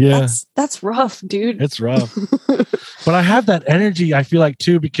 And like, that's rough, dude. It's rough. But I have that energy, I feel like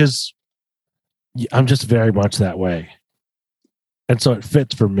too, because I'm just very much that way. And so it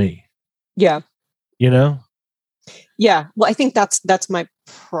fits for me. Yeah. Yeah. Well, I think that's my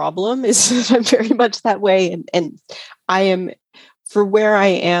problem, is that I'm very much that way. And I am, for where I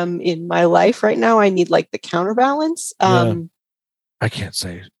am in my life right now, I need like the counterbalance. I can't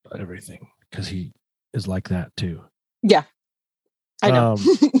say everything because he is like that too. Yeah. I know.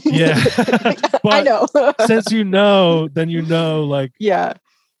 Yeah. But I know. Since then like, yeah.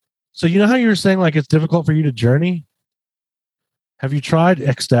 So how you were saying like it's difficult for you to journey? Have you tried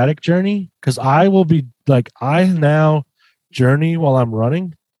ecstatic journey? Because I will be like, I now journey while I'm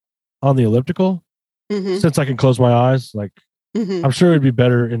running on the elliptical, since I can close my eyes. Like, I'm sure it'd be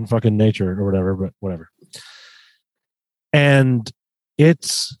better in fucking nature or whatever, but whatever. And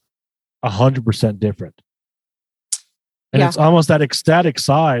it's 100% different. And it's almost that ecstatic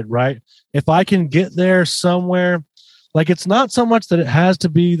side, right? If I can get there somewhere, like, it's not so much that it has to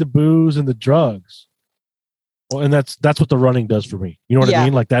be the booze and the drugs. Well, and that's what the running does for me. You know what I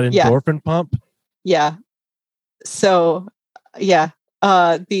mean? Like that endorphin pump. Yeah. So, the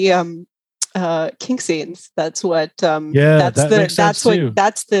kink scenes. That's what. That's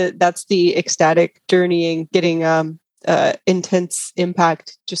the ecstatic journeying, getting intense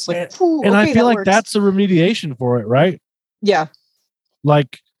impact. Just like, and I feel like that's a remediation for it, right? Yeah.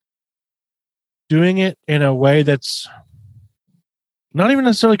 Like doing it in a way that's not even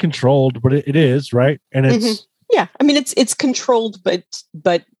necessarily controlled, but it is, right? And it's yeah. I mean, it's controlled, but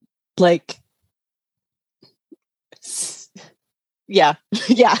like, yeah.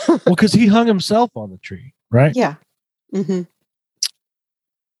 Well, because he hung himself on the tree, right? Yeah.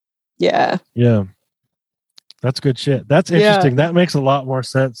 Yeah. Yeah. That's good shit. That's interesting. That makes a lot more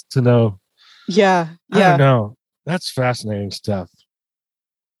sense to know. Yeah. I don't know. That's fascinating stuff.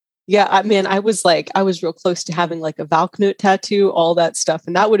 Yeah, I was real close to having like a Valknut tattoo, all that stuff,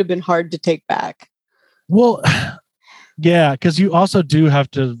 and that would have been hard to take back. Well, yeah, because you also do have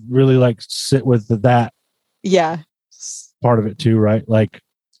to really like sit with that. Yeah, part of it too, right? Like,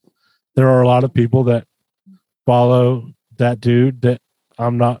 there are a lot of people that follow that dude that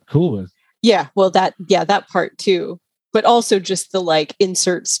I'm not cool with. Yeah, well, that part too. But also just the like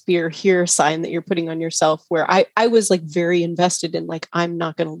insert spear here sign that you're putting on yourself, where I was like very invested in like, I'm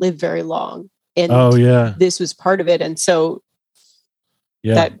not going to live very long. And this was part of it. And so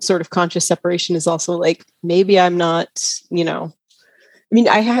that sort of conscious separation is also like, maybe I'm not, I mean,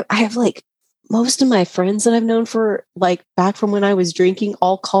 I have like most of my friends that I've known for like back from when I was drinking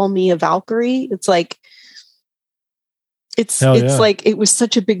all call me a Valkyrie. It's like, it's like, it was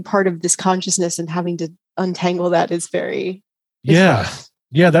such a big part of this consciousness, and having to untangle that is very rough.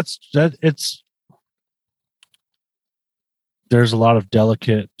 It's there's a lot of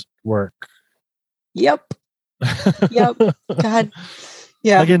delicate work. Yep. God.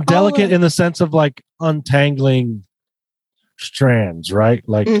 Yeah. Like, delicate in the sense of like untangling strands, right?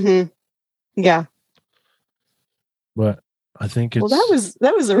 Like, yeah. But I think it's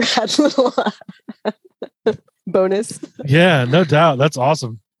that was a rad little bonus. Yeah, no doubt. That's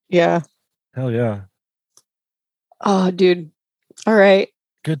awesome. Yeah. Hell yeah. Oh, dude. All right.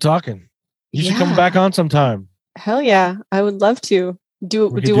 Good talking. You should come back on sometime. Hell yeah. I would love to do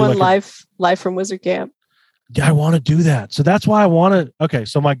one like live from Wizard Camp. Yeah, I want to do that. So that's why I want to. Okay.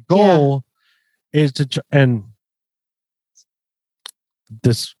 So my goal is to, and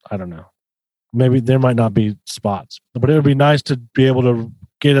this, I don't know, maybe there might not be spots, but it would be nice to be able to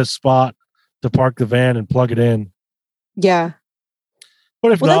get a spot to park the van and plug it in. Yeah.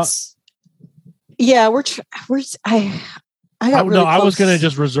 But if not, yeah, I was going to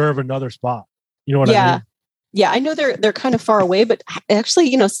just reserve another spot. You know what I mean? Yeah, I know they're kind of far away, but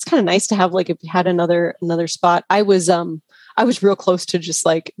actually, it's kind of nice to have, like, if you had another spot. I was real close to just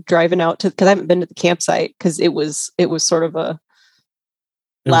like driving out to, because I haven't been to the campsite, because it was sort of a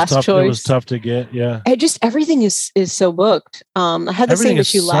last choice. It was tough to get. Yeah. Everything is so booked. I had the same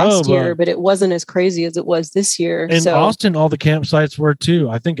issue last year, but it wasn't as crazy as it was this year. In Austin, all the campsites were too.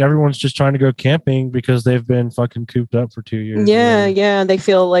 I think everyone's just trying to go camping because they've been fucking cooped up for 2 years. Yeah. They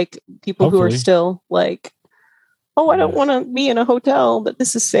feel like people who are still like, oh, I don't want to be in a hotel, but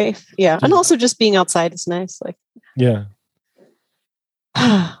this is safe. Yeah. And also just being outside is nice. Like, yeah.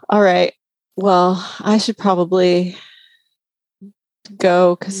 All right. Well, I should probably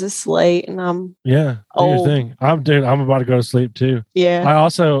go because it's late and I'm do your thing. I'm about to go to sleep too. Yeah. I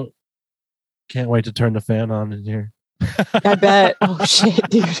also can't wait to turn the fan on in here. I bet. Oh shit,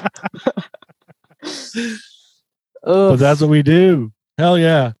 dude. But that's what we do. Hell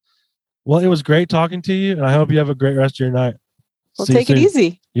yeah. Well, it was great talking to you, and I hope you have a great rest of your night. Well, take it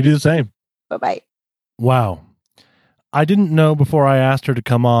easy. You do the same. Bye-bye. Wow. I didn't know before I asked her to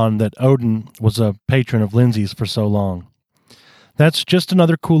come on that Odin was a patron of Lindsay's for so long. That's just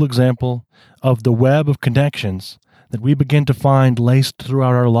another cool example of the web of connections that we begin to find laced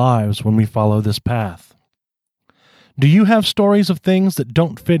throughout our lives when we follow this path. Do you have stories of things that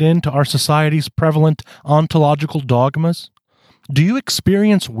don't fit into our society's prevalent ontological dogmas? Do you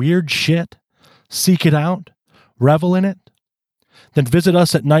experience weird shit? Seek it out? Revel in it? Then visit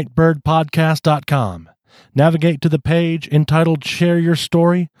us at nightbirdpodcast.com. Navigate to the page entitled Share Your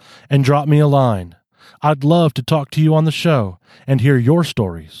Story and drop me a line. I'd love to talk to you on the show and hear your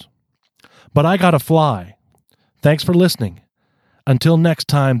stories. But I gotta fly. Thanks for listening. Until next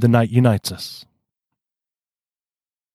time the night unites us.